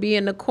women could be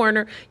in the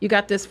corner. You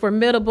got this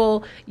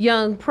formidable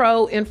young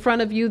pro in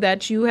front of you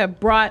that you have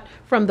brought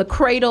from the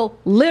cradle,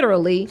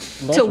 literally,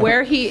 to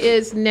where he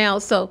is now.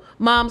 So,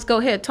 moms, go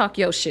ahead, talk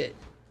your shit.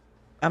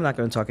 I'm not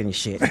going to talk any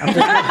shit. I'm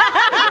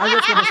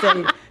just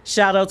going to say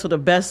shout out to the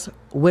best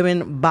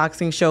women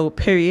boxing show,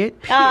 period.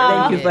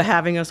 Thank you for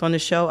having us on the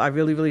show. I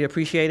really, really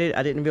appreciate it.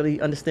 I didn't really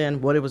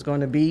understand what it was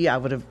going to be. I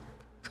would have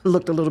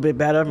looked a little bit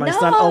better. My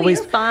son always,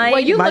 you're fine.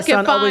 Well, my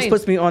son always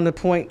puts me on the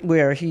point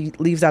where he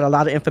leaves out a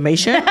lot of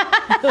information.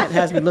 It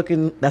has me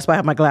looking. That's why I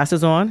have my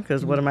glasses on,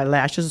 because one of my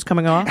lashes is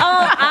coming off. Oh,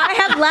 I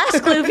have lash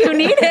glue if you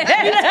need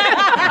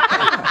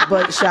it.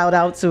 But shout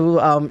out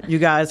to you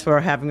guys for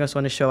having us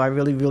on the show. I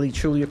really, really,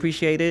 truly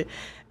appreciate it.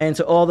 And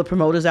to all the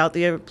promoters out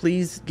there,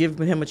 please give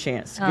him a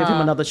chance. Give him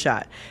another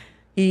shot.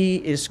 He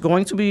is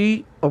going to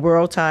be a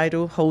world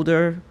title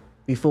holder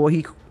before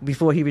he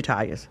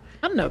retires.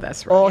 I know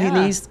that's right. All he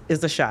needs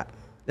is a shot.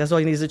 That's all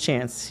he needs, a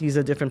chance. He's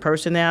a different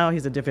person now.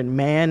 He's a different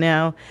man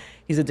now.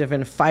 He's a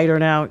different fighter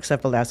now,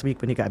 except for last week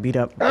when he got beat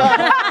up. But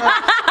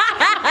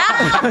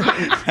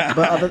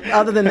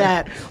other than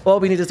that, all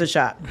we need is a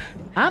shot.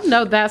 I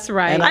know that's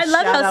right. And I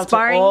love how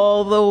sparring. To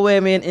all the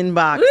women in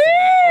boxing.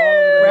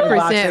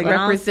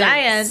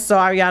 Represent.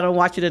 Sorry, I don't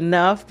watch it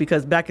enough,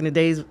 because back in the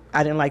days,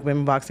 I didn't like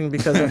women boxing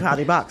because of how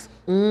they box.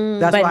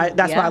 That's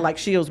why I like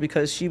Shields,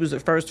 because she was the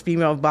first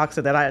female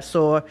boxer that I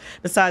saw.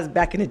 Besides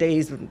back in the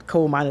days,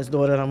 coal miner's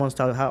daughter. I don't want to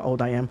tell her how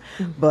old I am,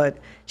 but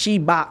she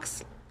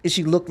boxed.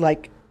 She looked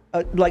like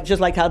just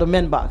like how the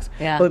men box.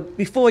 Yeah. But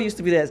before, it used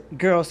to be that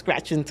girl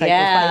scratching type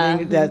of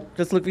fighting that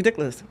just looked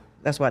ridiculous.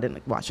 That's why I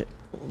didn't watch it.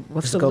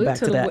 Let's go back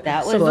to that.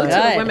 That was salute good.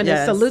 to the women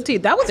and salute to you.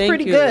 That was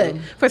pretty good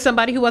for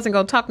somebody who wasn't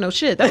going to talk no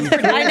shit. That was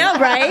pretty I know,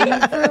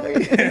 right?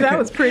 That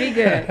was pretty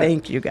good.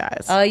 Thank you,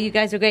 guys. Oh, you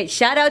guys are great.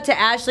 Shout out to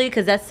Ashley,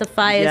 because that's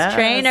Saphya's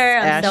trainer.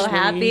 I'm so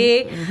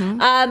happy.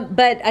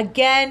 But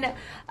again,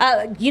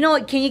 you know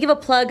what? Can you give a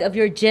plug of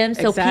your gym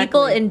so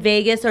people in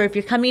Vegas, or if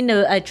you're coming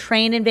to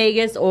train in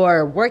Vegas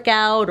or work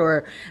out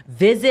or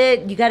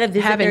visit, you got to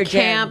visit their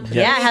camp. Gym.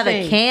 Yeah, have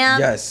a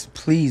camp. Yes,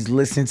 please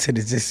listen to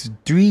this. This is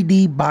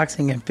 3D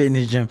Boxing and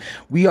Fitness Gym.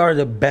 We are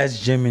the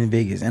best gym in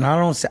Vegas, and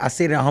I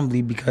say that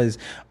humbly because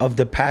of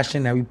the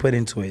passion that we put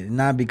into it.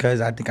 Not because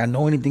I think I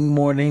know anything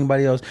more than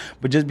anybody else,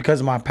 but just because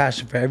of my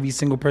passion for every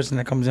single person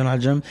that comes in our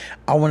gym.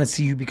 I want to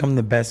see you become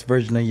the best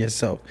version of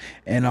yourself,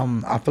 and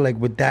I feel like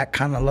with that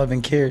kind of love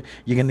and care,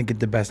 you're gonna get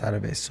the best out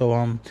of it. So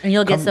and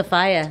you'll get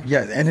Saphya.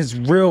 Yeah, and it's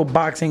real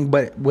boxing,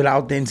 but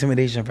without the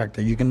intimidation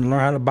factor. You can learn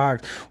how to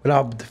box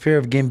without the fear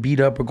of getting beat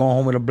up or going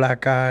home with a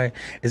black eye.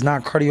 It's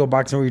not cardio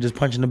boxing where you're just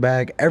punching the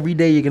bag. Every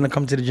day you're gonna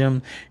come to the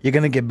gym, you're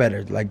gonna get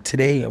better. Like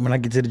today, when I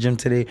get to the gym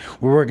today,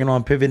 we're working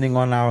on pivoting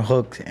on our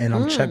hooks and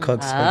check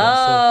hooks.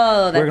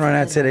 So working on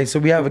that today. So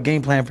we have a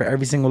game plan for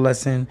every single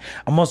lesson.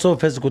 I'm also a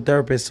physical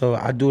therapist, so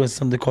I do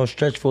something called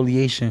stretch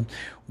foliation,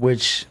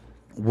 which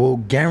will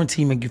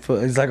guarantee make you feel,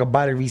 it's like a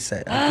body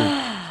reset.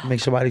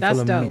 Makes your body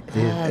feel dope.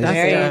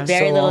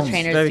 Very little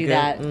trainers do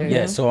that.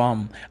 Yeah, so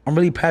I'm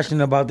really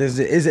passionate about this.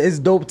 It's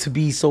dope to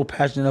be so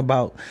passionate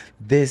about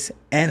this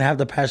and have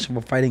the passion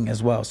for fighting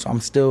as well. So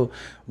I'm still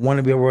want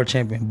to be a world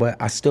champion, but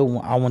I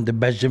want the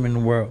best gym in the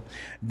world.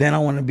 Then I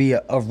want to be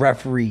a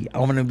referee. I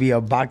want to be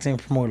a boxing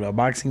promoter, a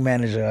boxing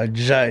manager, a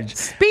judge.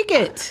 Speak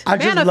it.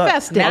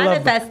 Manifest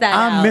that.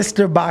 I'm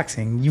Mr.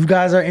 Boxing. You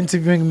guys are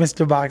interviewing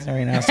Mr. Boxing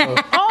right now.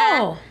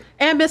 So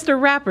And Mr.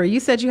 Rapper, you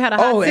said you had a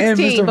hot Oh, and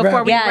 16 Mr. before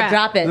Rapper. we Yeah, wrap.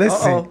 drop it.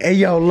 Listen, hey,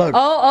 yo, look.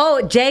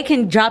 Oh, Jay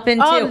can drop in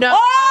too. Oh,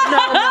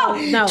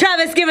 no. No.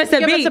 Travis, give us a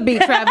Give beat. us a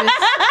beat, Travis.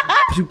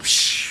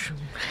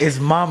 It's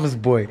Mama's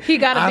Boy. He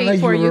got a I beat know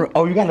for you.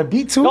 Oh, you got a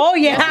beat too? Oh,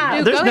 yeah.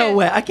 Dude, There's go no ahead.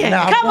 way. I can't.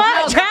 Nah, Come on,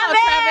 Come on, Travis.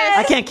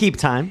 I can't keep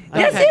time.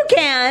 Yes, Okay. you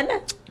can.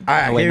 All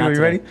right, wait, here not you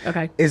today. ready?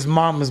 Okay. It's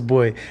Mama's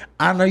Boy.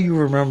 I know you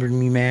remember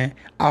me, man.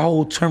 I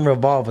hold twin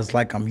revolvers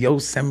like I'm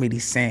Yosemite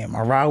Sam.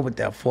 I ride with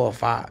that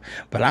 4-5,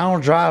 but I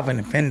don't drive an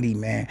Infinity,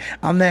 man.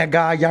 I'm that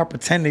guy y'all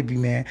pretend to be,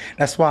 man.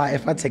 That's why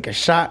if I take a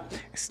shot,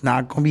 it's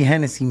not gonna be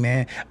Hennessy,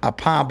 man. I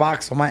pine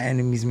box on my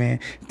enemies, man.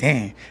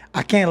 Damn,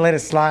 I can't let it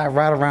slide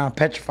right around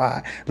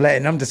petrified,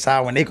 letting them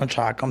decide when they gonna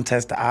try to come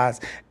test the odds.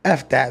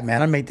 F that,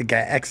 man. I make the guy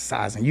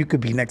exercise, and you could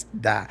be next to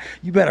die.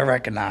 You better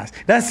recognize.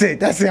 That's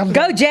it. I'm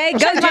Go, Jay. Go,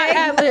 Check my Jay.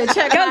 ad-lib,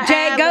 check Go, my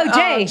Jay. Go, ad-lib.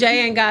 Jay. Oh,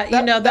 Jay ain't got,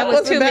 that that was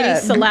too wasn't many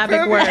bad.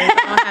 syllabic words.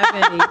 I don't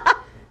have any.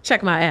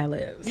 Check my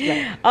ad-libs.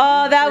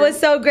 Oh, that was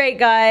so great,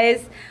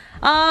 guys.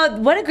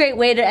 What a great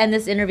way to end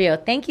this interview.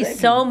 Thank you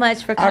so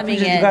much for I coming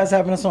appreciate in. you guys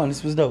having us on.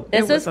 This was dope. This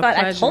It was was a fun. I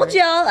pleasure.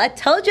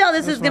 told y'all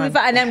this was going to be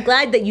fun. And I'm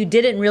glad that you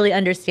didn't really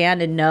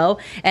understand and know.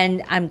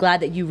 And I'm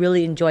glad that you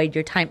really enjoyed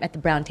your time at the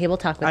Brown Table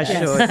Talk with I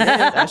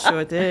us.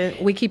 sure did.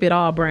 We keep it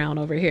all brown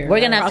over here. We're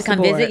going to have to across come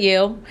the board. visit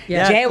you.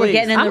 Yes, Jay, we're please.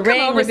 getting in the I'm gonna come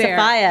ring over with there.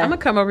 Saphya. I'm gonna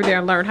come over there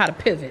and learn how to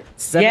pivot.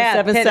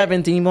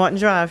 777 Dean Martin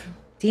Drive.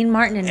 Dean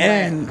Martin and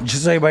Lynn. And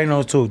just so everybody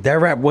knows too, that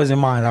rap wasn't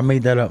mine. I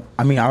made that up.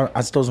 I mean,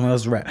 I stole someone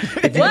else's rap.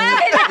 If you,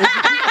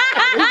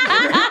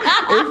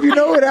 if you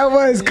know what that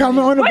was, comment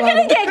on the We're bottom.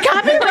 going to get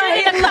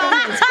copyrighted.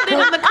 Put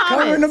it in the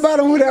Comment in the comments.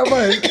 bottom who that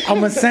was. I'm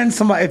gonna send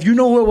somebody. If you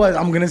know who it was,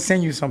 I'm gonna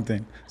send you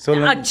something. So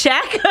A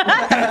check?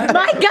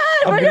 My God,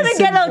 we're gonna going to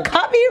send get you- a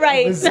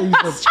copyright I'm gonna send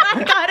you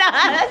some- check on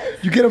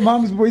us. you get a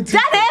Mama's Boy too.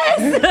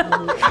 Dennis!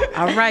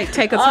 All right,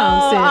 take us Oh,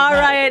 home, Sid. all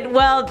right.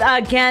 Well,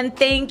 again,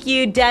 thank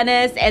you,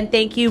 Dennis, and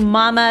thank you,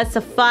 Mama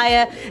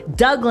Saphya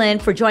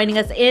Douglin, for joining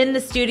us in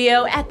the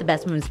studio at the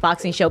Best Women's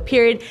Boxing Show.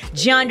 Period.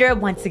 Giandra,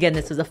 once again,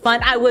 this was a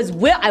fun. I was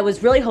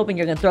really hoping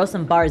you're gonna throw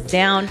some bars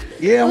down.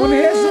 Yeah, I want to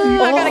hear some.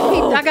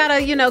 I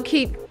gotta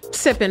keep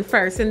sipping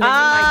first, and then you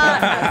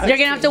might You're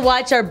gonna have to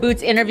watch our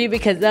Boots interview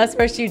because that's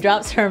where she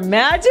drops her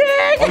magic.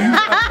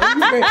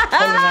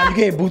 You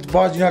gave Boots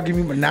bars. You not give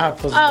me, but now.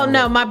 Oh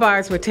no, my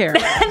bars were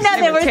terrible. No,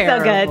 they were so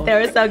terrible. good. They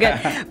were so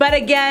good. But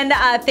again,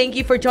 thank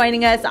you for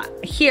joining us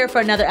here for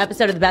another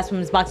episode of the Best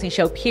Women's Boxing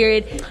Show,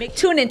 period.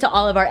 Tune into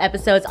all of our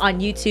episodes on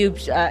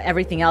YouTube,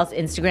 everything else,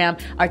 Instagram,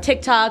 our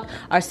TikTok,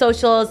 our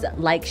socials.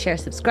 Like, share,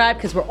 subscribe,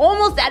 because we're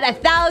almost at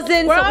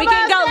 1,000, so we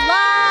can go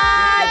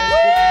live.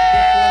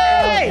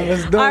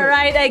 Let's do it. All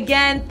right,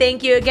 again,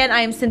 thank you again.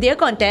 I am Cynthia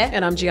Conte.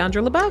 And I'm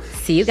Giandra LaBeouf.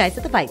 See you guys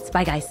at the fights.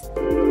 Bye,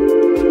 guys.